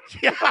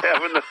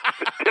having the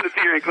tendency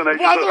or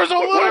inclination. Well, there's a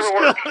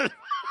little skill.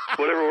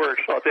 Whatever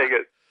works, I'll take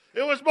it.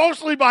 It was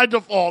mostly by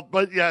default,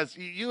 but yes,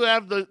 you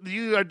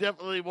are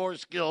definitely more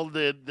skilled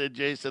than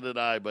Jason and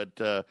I.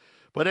 But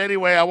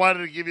anyway, I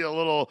wanted to give you a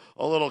little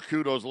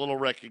kudos, a little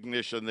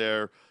recognition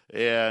there,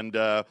 and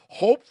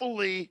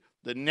hopefully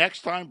the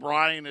next time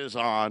Brian is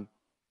on,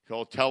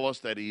 he'll tell us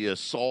that he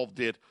has solved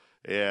it,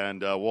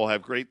 and we'll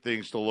have great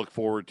things to look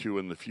forward to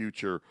in the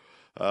future.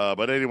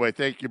 But anyway,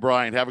 thank you,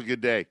 Brian. Have a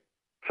good day.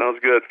 Sounds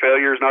good.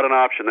 Failure is not an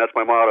option. That's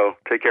my motto.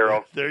 Take care,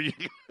 all. There you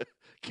go.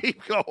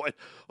 Keep going.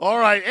 All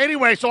right.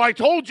 Anyway, so I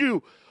told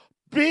you,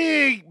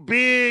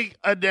 big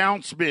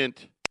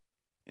announcement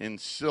in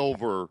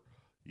Silver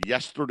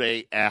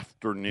yesterday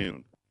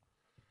afternoon.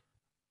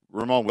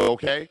 Ramon, we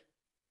okay?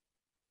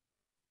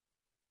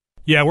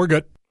 Yeah, we're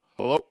good.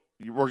 Hello?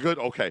 We're good?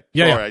 Okay.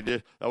 Yeah. Sorry,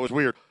 that was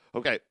weird.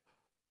 Okay.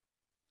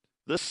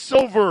 The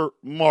silver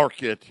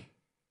market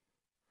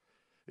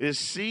is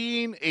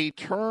seeing a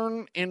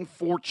turn in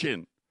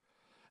fortune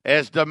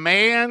as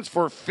demands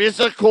for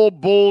physical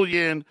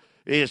bullion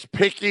is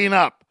picking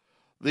up.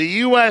 The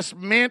U.S.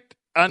 Mint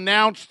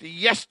announced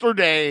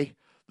yesterday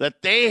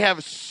that they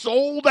have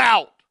sold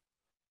out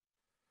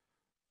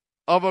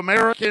of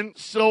American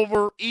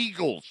Silver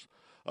Eagles.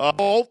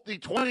 Both the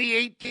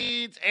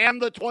 2018s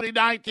and the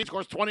 2019s. Of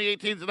course,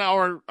 2018s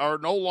now are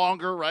no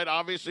longer, right?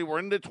 Obviously, we're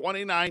into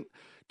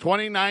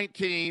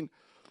 2019.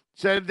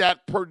 Said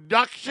that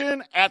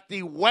production at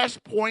the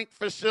West Point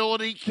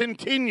facility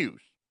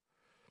continues.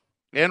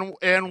 And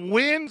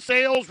when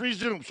sales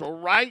resume, so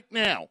right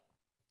now,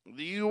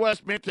 the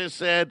U.S. Mint has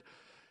said,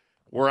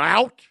 we're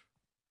out.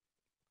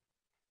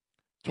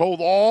 Told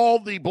all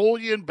the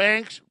bullion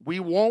banks we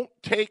won't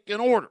take an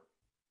order.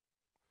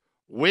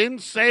 When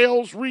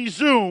sales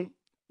resume,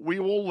 we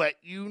will let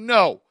you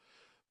know.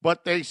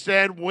 But they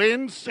said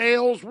when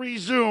sales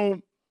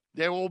resume,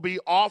 they will be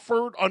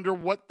offered under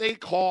what they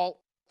call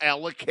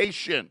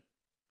allocation.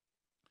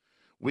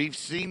 We've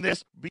seen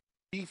this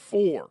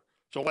before.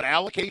 So what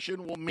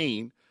allocation will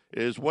mean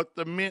is what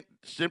the Mint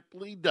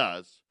simply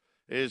does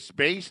is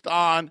based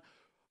on,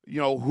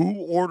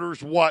 who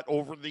orders what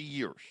over the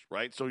years,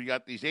 right? So you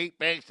got these 8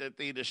 banks that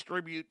they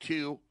distribute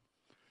to,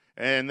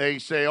 and they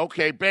say,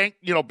 okay, Bank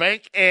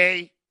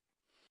A,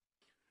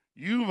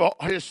 you've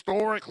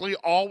historically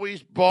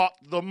always bought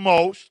the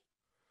most.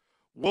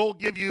 We'll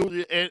give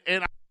you,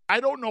 and I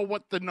don't know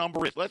what the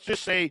number is. Let's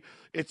just say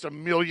it's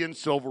 1 million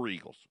Silver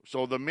Eagles.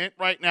 So the Mint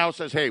right now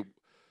says, hey,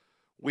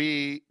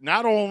 we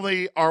not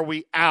only are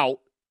we out,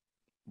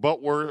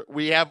 but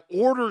we have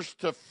orders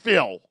to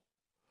fill.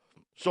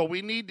 So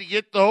we need to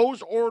get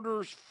those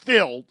orders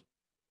filled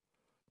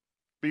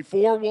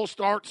before we'll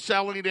start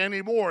selling it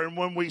anymore. And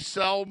when we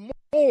sell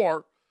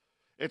more,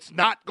 it's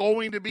not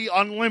going to be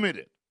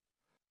unlimited.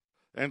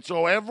 And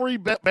so every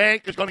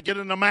bank is going to get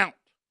an amount.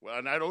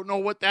 And I don't know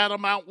what that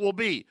amount will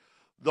be.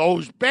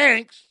 Those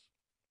banks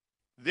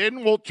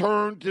then will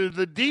turn to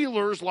the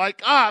dealers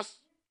like us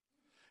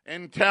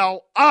and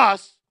tell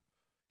us,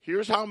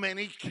 here's how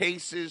many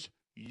cases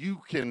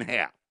you can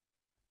have.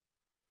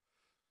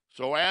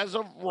 So as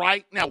of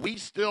right now, we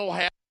still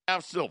have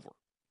silver.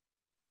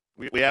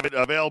 We have it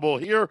available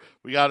here.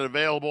 We got it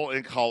available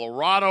in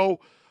Colorado.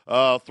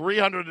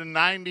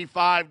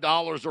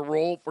 $395 a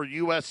roll for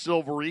U.S.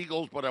 Silver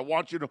Eagles. But I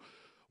want you to,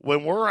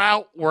 when we're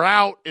out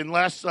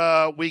unless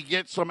we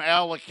get some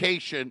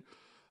allocation.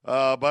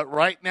 But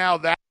right now,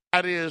 that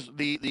is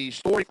the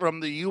story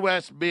from the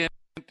U.S. Mint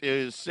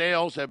is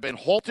sales have been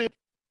halted.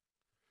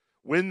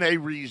 When they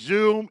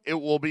resume, it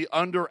will be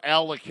under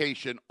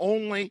allocation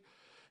only.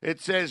 It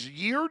says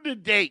year to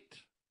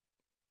date,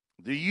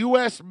 the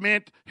U.S.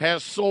 Mint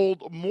has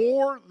sold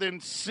more than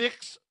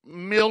 6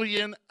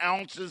 million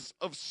ounces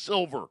of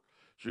silver.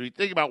 So you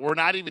think about it, we're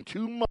not even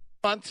 2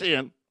 months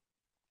in.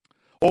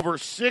 Over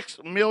 6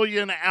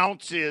 million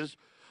ounces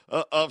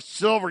of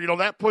silver.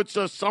 That puts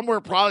us somewhere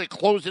probably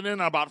closing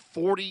in on about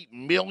 40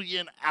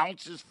 million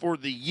ounces for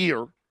the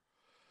year.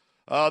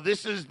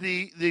 This is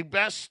the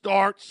best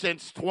start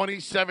since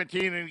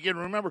 2017. And again,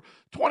 remember,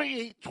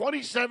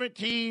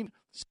 2017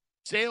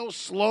 sales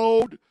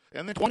slowed,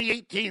 and then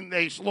 2018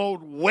 they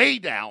slowed way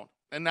down,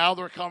 and now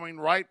they're coming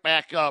right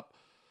back up.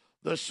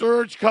 The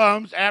surge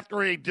comes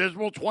after a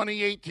dismal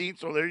 2018,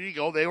 so there you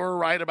go. They were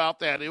right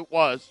about that. It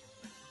was.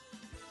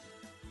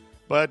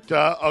 But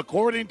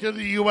according to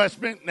the U.S.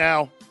 Mint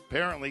now,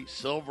 apparently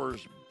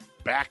silver's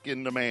back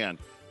in demand.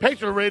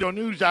 Patriot Radio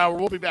News Hour.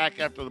 We'll be back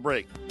after the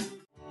break.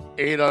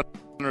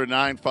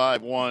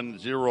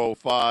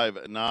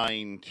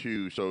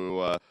 800-951-0592.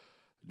 So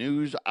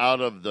news out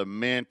of the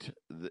Mint.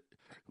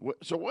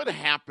 So what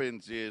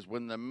happens is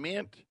when the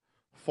Mint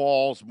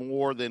falls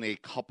more than a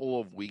couple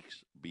of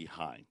weeks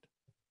behind,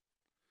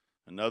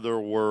 in other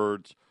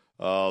words,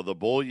 the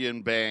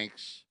bullion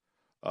banks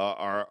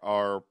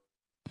are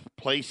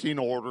placing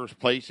orders.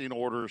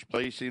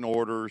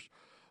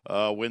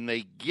 When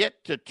they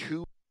get to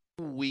 2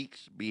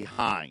 weeks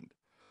behind,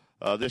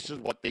 this is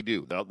what they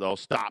do. They'll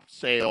stop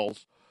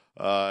sales,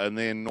 and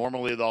then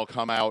normally they'll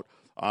come out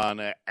on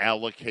an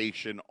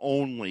allocation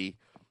only,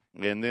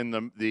 and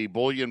then the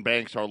bullion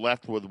banks are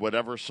left with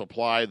whatever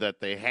supply that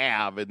they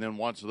have, and then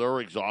once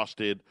they're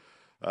exhausted,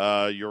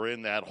 you're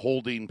in that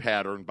holding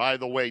pattern. By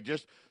the way,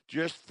 just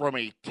from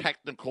a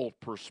technical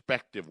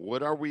perspective,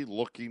 what are we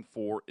looking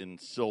for in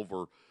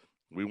silver?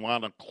 We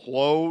want to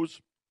close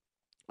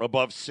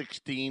above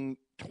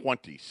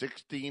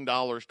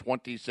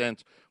 $16.20.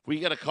 If we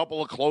get a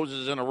couple of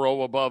closes in a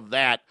row above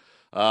that,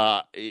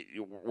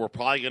 we're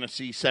probably going to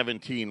see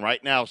 17.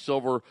 Right now,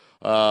 silver,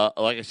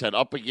 like I said,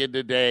 up again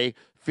today,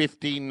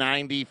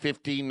 $15.90,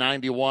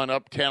 $15.91,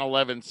 up 10,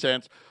 11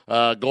 cents.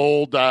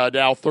 Gold now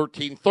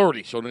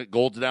 $13.30, so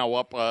gold's now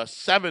up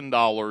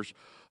 $7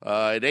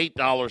 at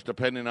 $8,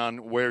 depending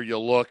on where you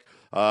look,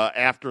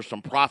 after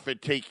some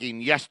profit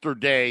taking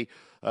yesterday.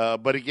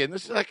 But again,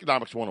 this is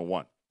Economics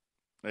 101.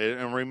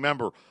 And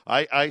remember,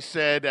 I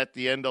said at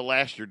the end of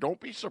last year, don't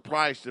be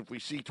surprised if we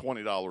see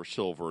 $20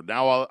 silver.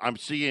 Now I'm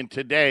seeing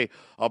today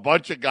a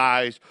bunch of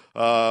guys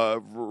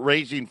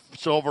raising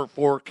silver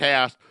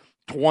forecast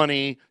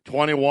 $20,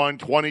 $21,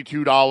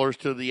 $22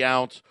 to the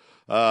ounce.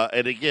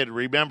 And again,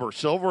 remember,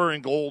 silver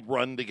and gold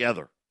run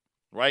together,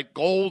 right?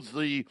 Gold's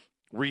the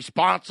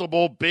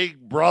responsible big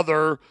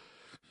brother.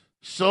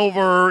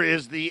 Silver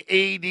is the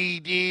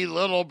ADD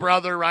little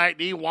brother, right?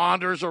 He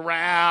wanders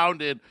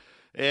around,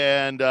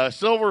 and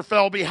silver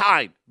fell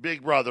behind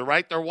big brother,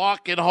 right? They're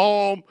walking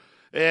home,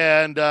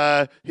 and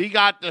he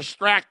got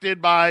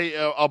distracted by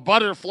a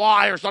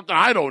butterfly or something.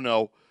 I don't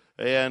know.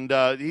 And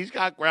he's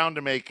got ground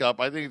to make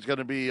up. I think it's going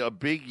to be a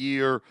big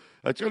year.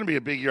 It's going to be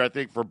a big year, I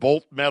think, for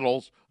both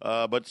metals.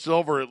 But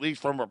silver, at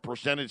least from a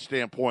percentage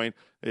standpoint,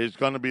 is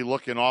going to be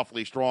looking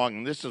awfully strong.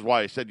 And this is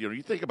why I said,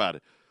 you think about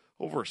it,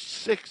 over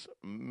 6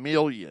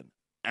 million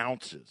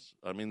ounces.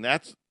 I mean,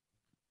 that's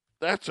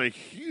a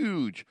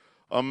huge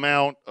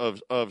amount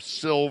of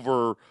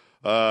silver.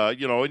 And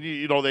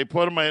they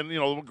put them in,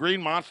 the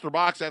green monster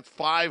box. That's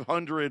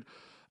 500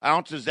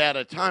 ounces at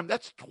a time.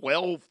 That's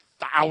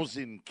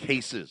 12,000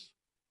 cases.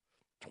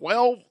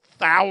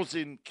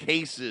 12,000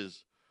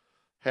 cases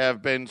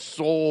have been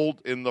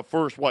sold in the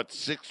first,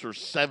 6 or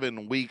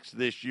 7 weeks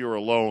this year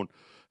alone.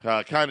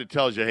 Kind of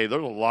tells you, hey,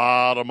 there's a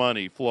lot of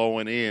money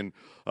flowing in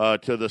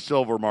to the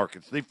silver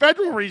markets. The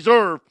Federal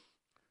Reserve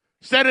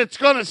said it's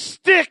going to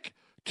stick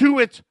to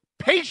its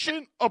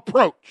patient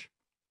approach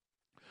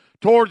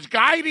towards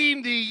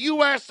guiding the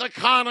U.S.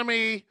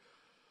 economy,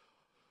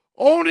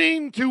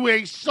 owing to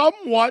a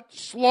somewhat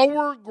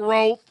slower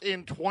growth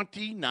in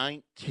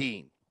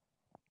 2019.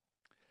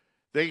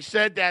 They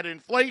said that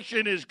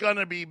inflation is going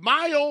to be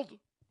mild,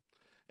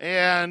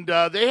 and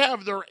they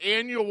have their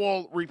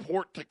annual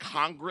report to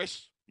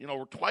Congress.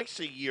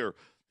 Twice a year,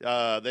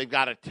 they've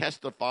got to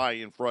testify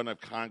in front of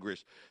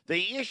Congress.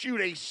 They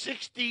issued a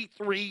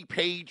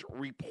 63-page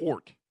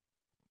report.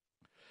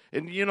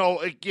 And,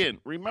 again,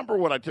 remember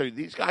what I tell you.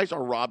 These guys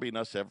are robbing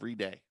us every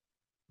day.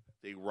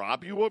 They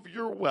rob you of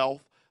your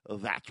wealth.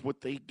 That's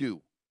what they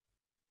do.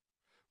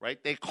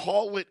 Right? They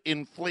call it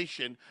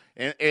inflation.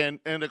 And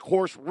of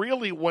course,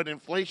 really what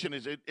inflation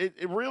is,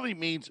 it really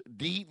means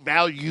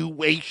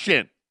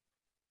devaluation.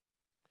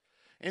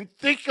 And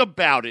think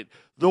about it.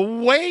 The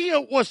way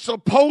it was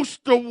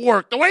supposed to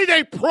work, the way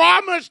they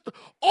promised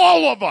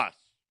all of us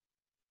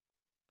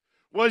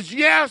was,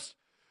 yes,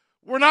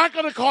 we're not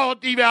going to call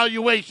it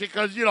devaluation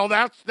because,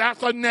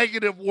 that's a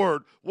negative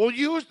word. We'll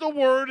use the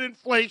word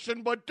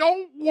inflation, but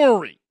don't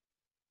worry.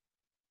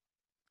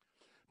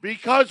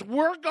 Because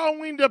we're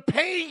going to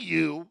pay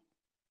you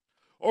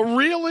a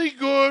really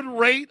good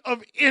rate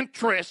of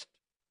interest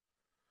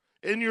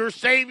in your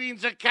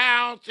savings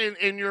accounts,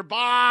 in your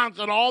bonds,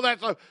 and all that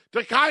stuff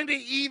to kind of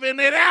even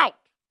it out.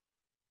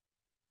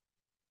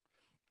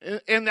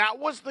 And that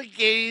was the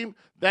game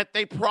that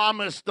they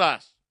promised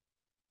us.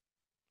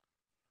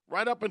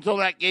 Right up until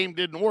that game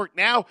didn't work.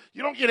 Now,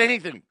 you don't get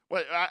anything.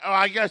 Well,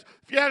 I guess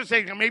if you had to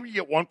say, maybe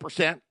you get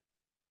 1%.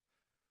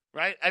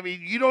 Right? I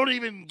mean, you don't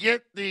even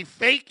get the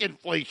fake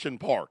inflation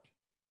part.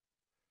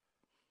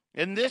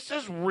 And this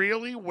is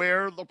really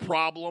where the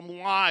problem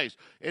lies.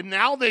 And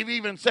now they've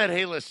even said,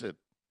 hey, listen,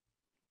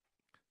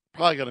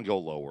 probably going to go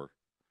lower.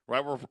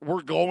 Right?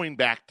 We're going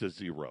back to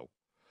zero.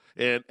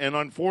 And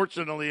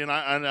unfortunately, and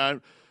I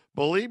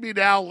believe me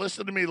now,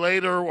 listen to me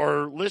later,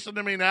 or listen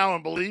to me now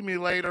and believe me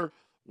later,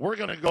 we're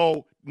going to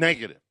go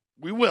negative.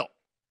 We will.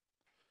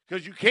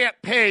 Because you can't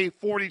pay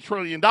 $40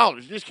 trillion.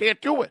 You just can't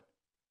do it.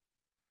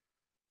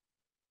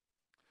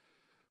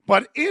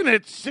 But in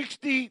its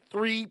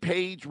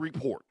 63-page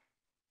report,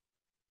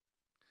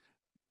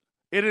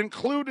 it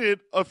included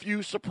a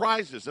few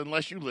surprises,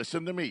 unless you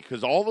listen to me,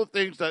 because all the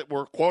things that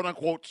were,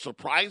 quote-unquote,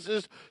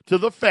 surprises to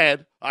the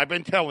Fed, I've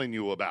been telling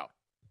you about.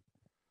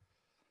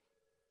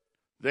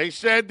 They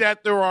said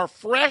that there are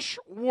fresh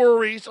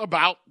worries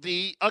about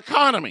the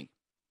economy.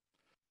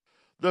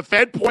 The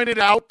Fed pointed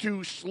out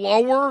to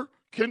slower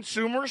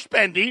consumer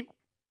spending,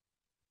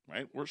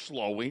 right? We're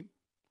slowing.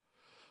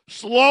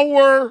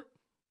 Slower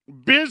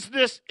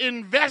business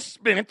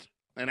investment,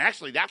 and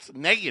actually that's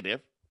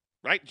negative,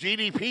 right?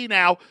 GDP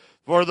now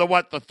for the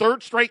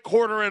third straight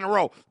quarter in a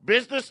row.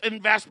 Business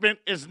investment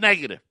is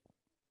negative.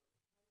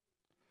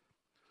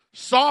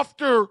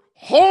 Softer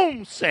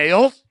home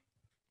sales.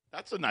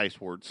 That's a nice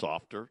word,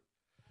 softer.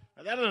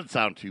 Now, that doesn't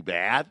sound too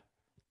bad.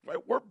 Right?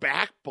 We're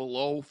back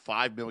below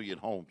 5 million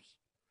homes.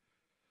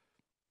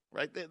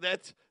 Right?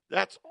 That's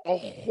a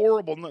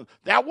horrible number.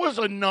 That was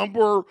a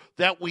number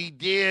that we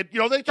did.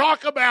 They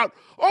talk about,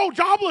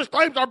 jobless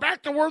claims are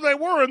back to where they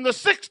were in the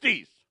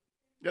 60s.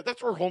 Yeah,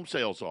 that's where home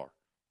sales are.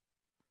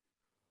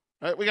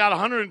 Right? We got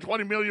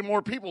 120 million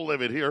more people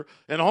living here,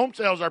 and home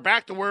sales are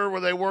back to where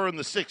they were in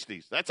the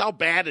 60s. That's how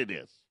bad it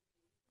is.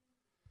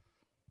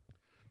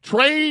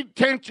 Trade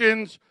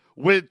tensions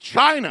with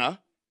China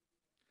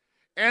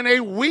and a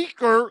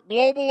weaker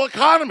global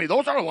economy.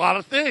 Those are a lot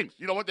of things.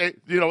 You know what they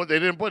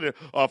didn't put in?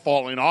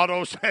 Falling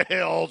auto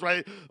sales,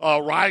 right?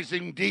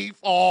 Rising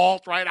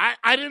defaults, right?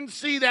 I didn't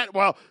see that.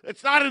 Well,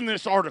 it's not in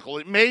this article.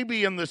 It may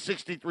be in the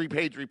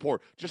 63-page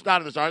report, just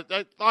not in this article.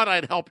 I thought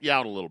I'd help you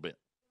out a little bit.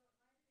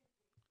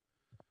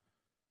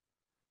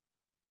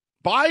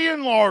 By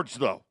and large,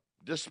 though,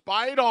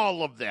 despite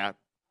all of that,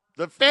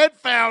 the Fed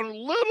found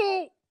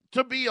little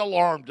to be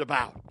alarmed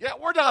about. Yeah,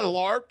 we're not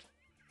alarmed.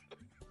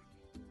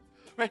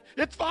 Right?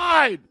 It's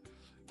fine,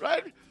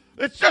 right?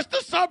 It's just a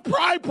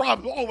subprime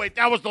problem. Oh, wait,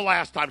 that was the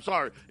last time.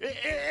 Sorry.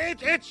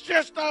 It's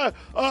just a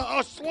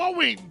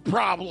slowing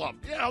problem.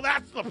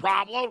 That's the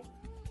problem.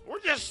 We're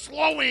just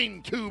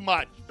slowing too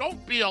much.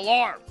 Don't be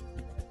alarmed.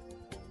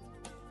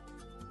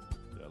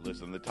 Yeah,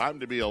 listen, the time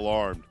to be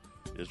alarmed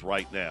is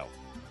right now.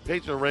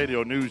 Patriot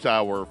Radio News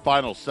Hour,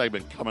 final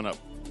segment coming up.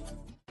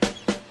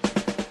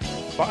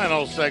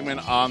 Final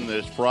segment on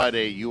this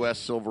Friday, U.S.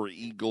 Silver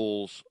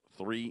Eagles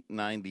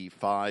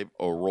 $3.95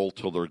 a roll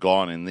till they're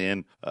gone, and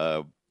then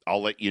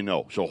I'll let you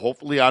know. So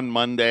hopefully on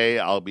Monday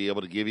I'll be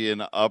able to give you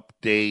an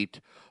update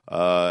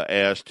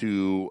as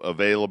to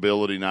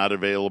availability, not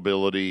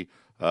availability,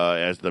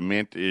 as the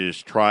Mint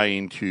is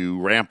trying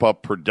to ramp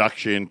up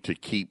production to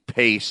keep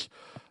pace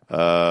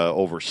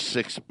over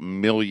 6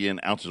 million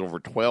ounces, over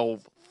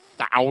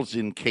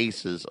 12,000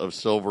 cases of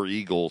Silver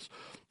Eagles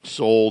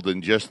sold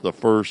in just the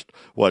first,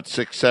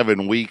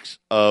 6-7 weeks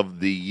of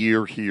the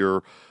year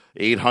here.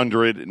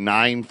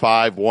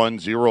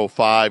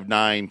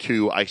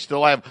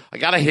 800-951-0592. I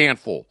got a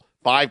handful,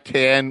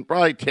 5-10,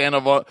 probably 10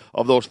 of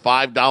those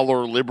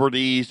 $5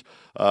 Liberties.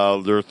 They're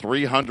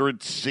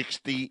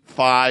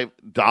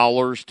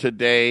 $365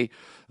 today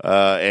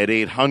at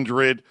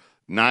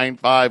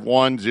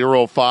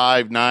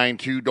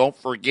 800-951-0592. Don't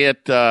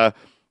forget,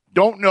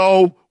 don't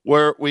know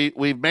where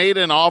we've made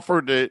an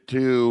offer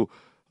to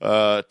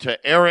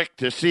Eric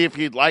to see if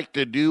he'd like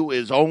to do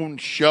his own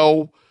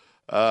show.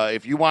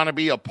 If you want to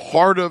be a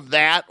part of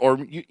that, or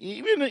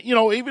even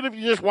if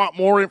you just want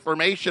more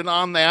information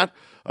on that,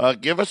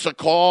 give us a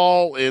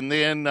call, and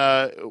then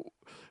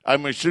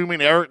I'm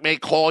assuming Eric may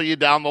call you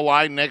down the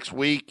line next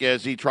week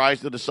as he tries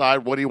to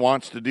decide what he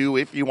wants to do.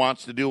 If he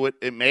wants to do it,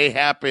 it may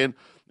happen.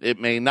 It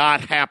may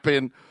not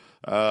happen.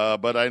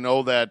 But I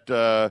know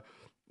that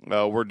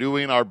we're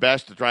doing our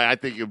best to try. I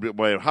think it would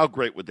be, how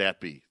great would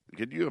that be?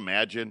 Could you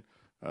imagine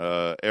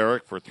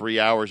Eric for 3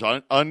 hours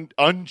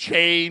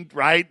unchained,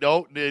 right?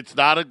 No, it's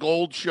not a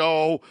gold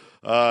show.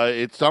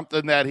 It's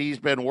something that he's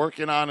been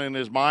working on in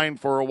his mind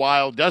for a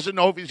while. Doesn't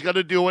know if he's going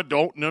to do it.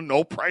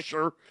 No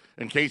pressure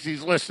in case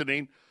he's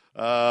listening.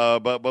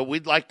 But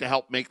we'd like to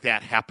help make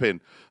that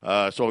happen.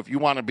 So if you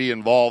want to be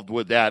involved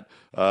with that,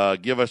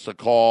 give us a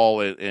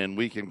call, and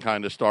we can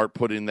kind of start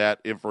putting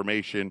that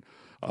information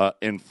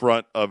in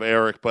front of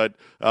Eric. But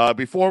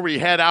before we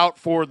head out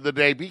for the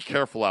day, be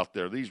careful out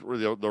there.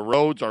 The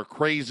roads are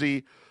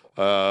crazy.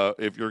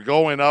 If you're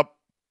going up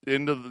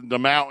into the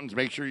mountains,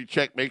 make sure you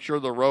check. Make sure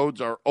the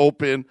roads are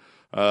open.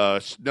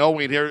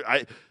 Snowing here.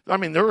 I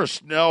mean, there was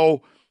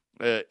snow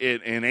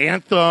in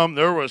Anthem.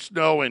 There was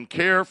snow in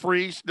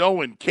Carefree,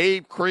 snow in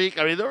Cave Creek.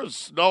 I mean, there was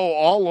snow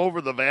all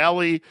over the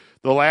valley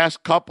the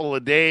last couple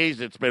of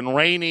days. It's been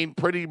raining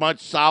pretty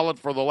much solid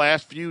for the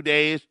last few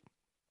days.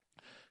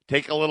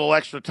 Take a little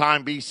extra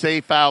time. Be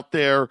safe out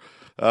there.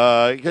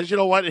 Because you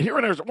know what? Here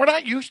in Arizona, we're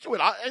not used to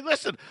it.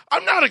 Listen,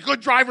 I'm not a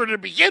good driver to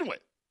begin with.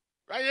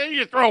 Right?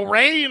 You throw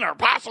rain or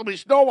possibly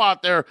snow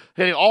out there,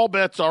 hey, all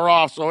bets are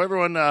off. So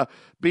everyone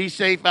be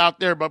safe out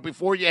there. But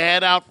before you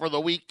head out for the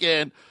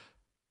weekend,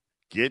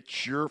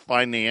 get your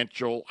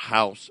financial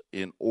house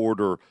in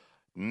order.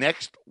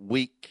 Next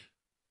week,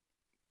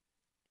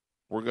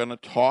 we're going to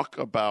talk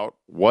about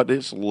what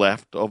is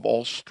left of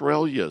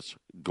Australia's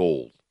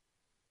gold.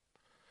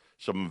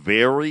 Some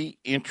very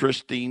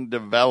interesting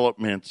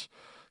developments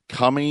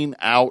coming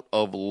out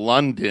of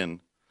London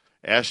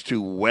as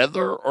to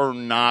whether or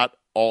not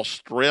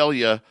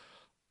Australia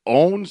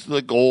owns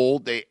the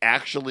gold they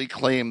actually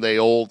claim they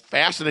hold.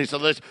 Fascinating. So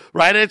this,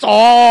 right? It's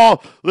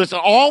all, listen,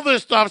 all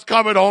this stuff's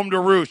coming home to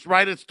roost,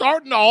 right? It's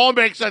starting to all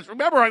make sense.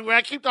 Remember,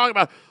 I keep talking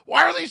about,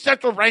 why are these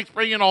central banks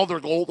bringing all their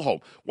gold home?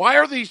 Why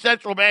are these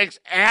central banks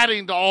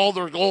adding to all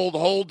their gold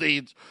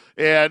holdings?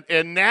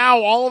 And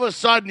now all of a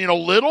sudden,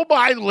 little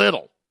by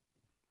little,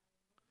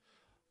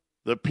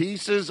 the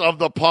pieces of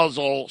the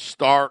puzzle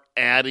start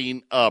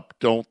adding up,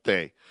 don't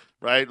they?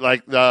 Right?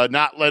 Like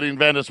not letting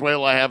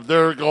Venezuela have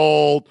their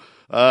gold.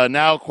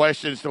 Now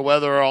questions to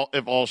whether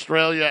if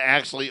Australia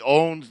actually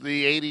owns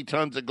the 80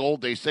 tons of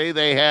gold they say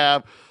they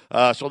have.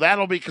 So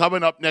that'll be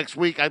coming up next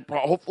week.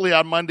 Hopefully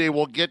on Monday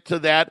we'll get to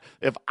that.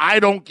 If I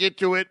don't get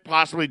to it,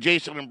 possibly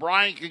Jason and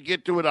Brian could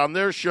get to it on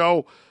their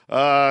show.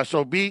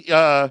 So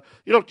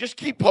just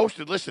keep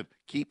posted. Listen,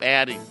 keep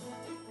adding.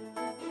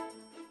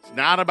 It's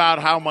not about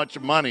how much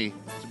money.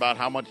 It's about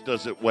how much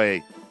does it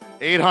weigh.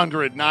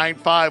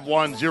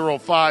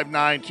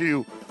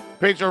 800-951-0592.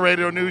 Patriot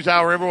Radio News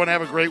Hour. Everyone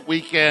have a great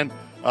weekend.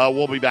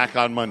 We'll be back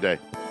on Monday.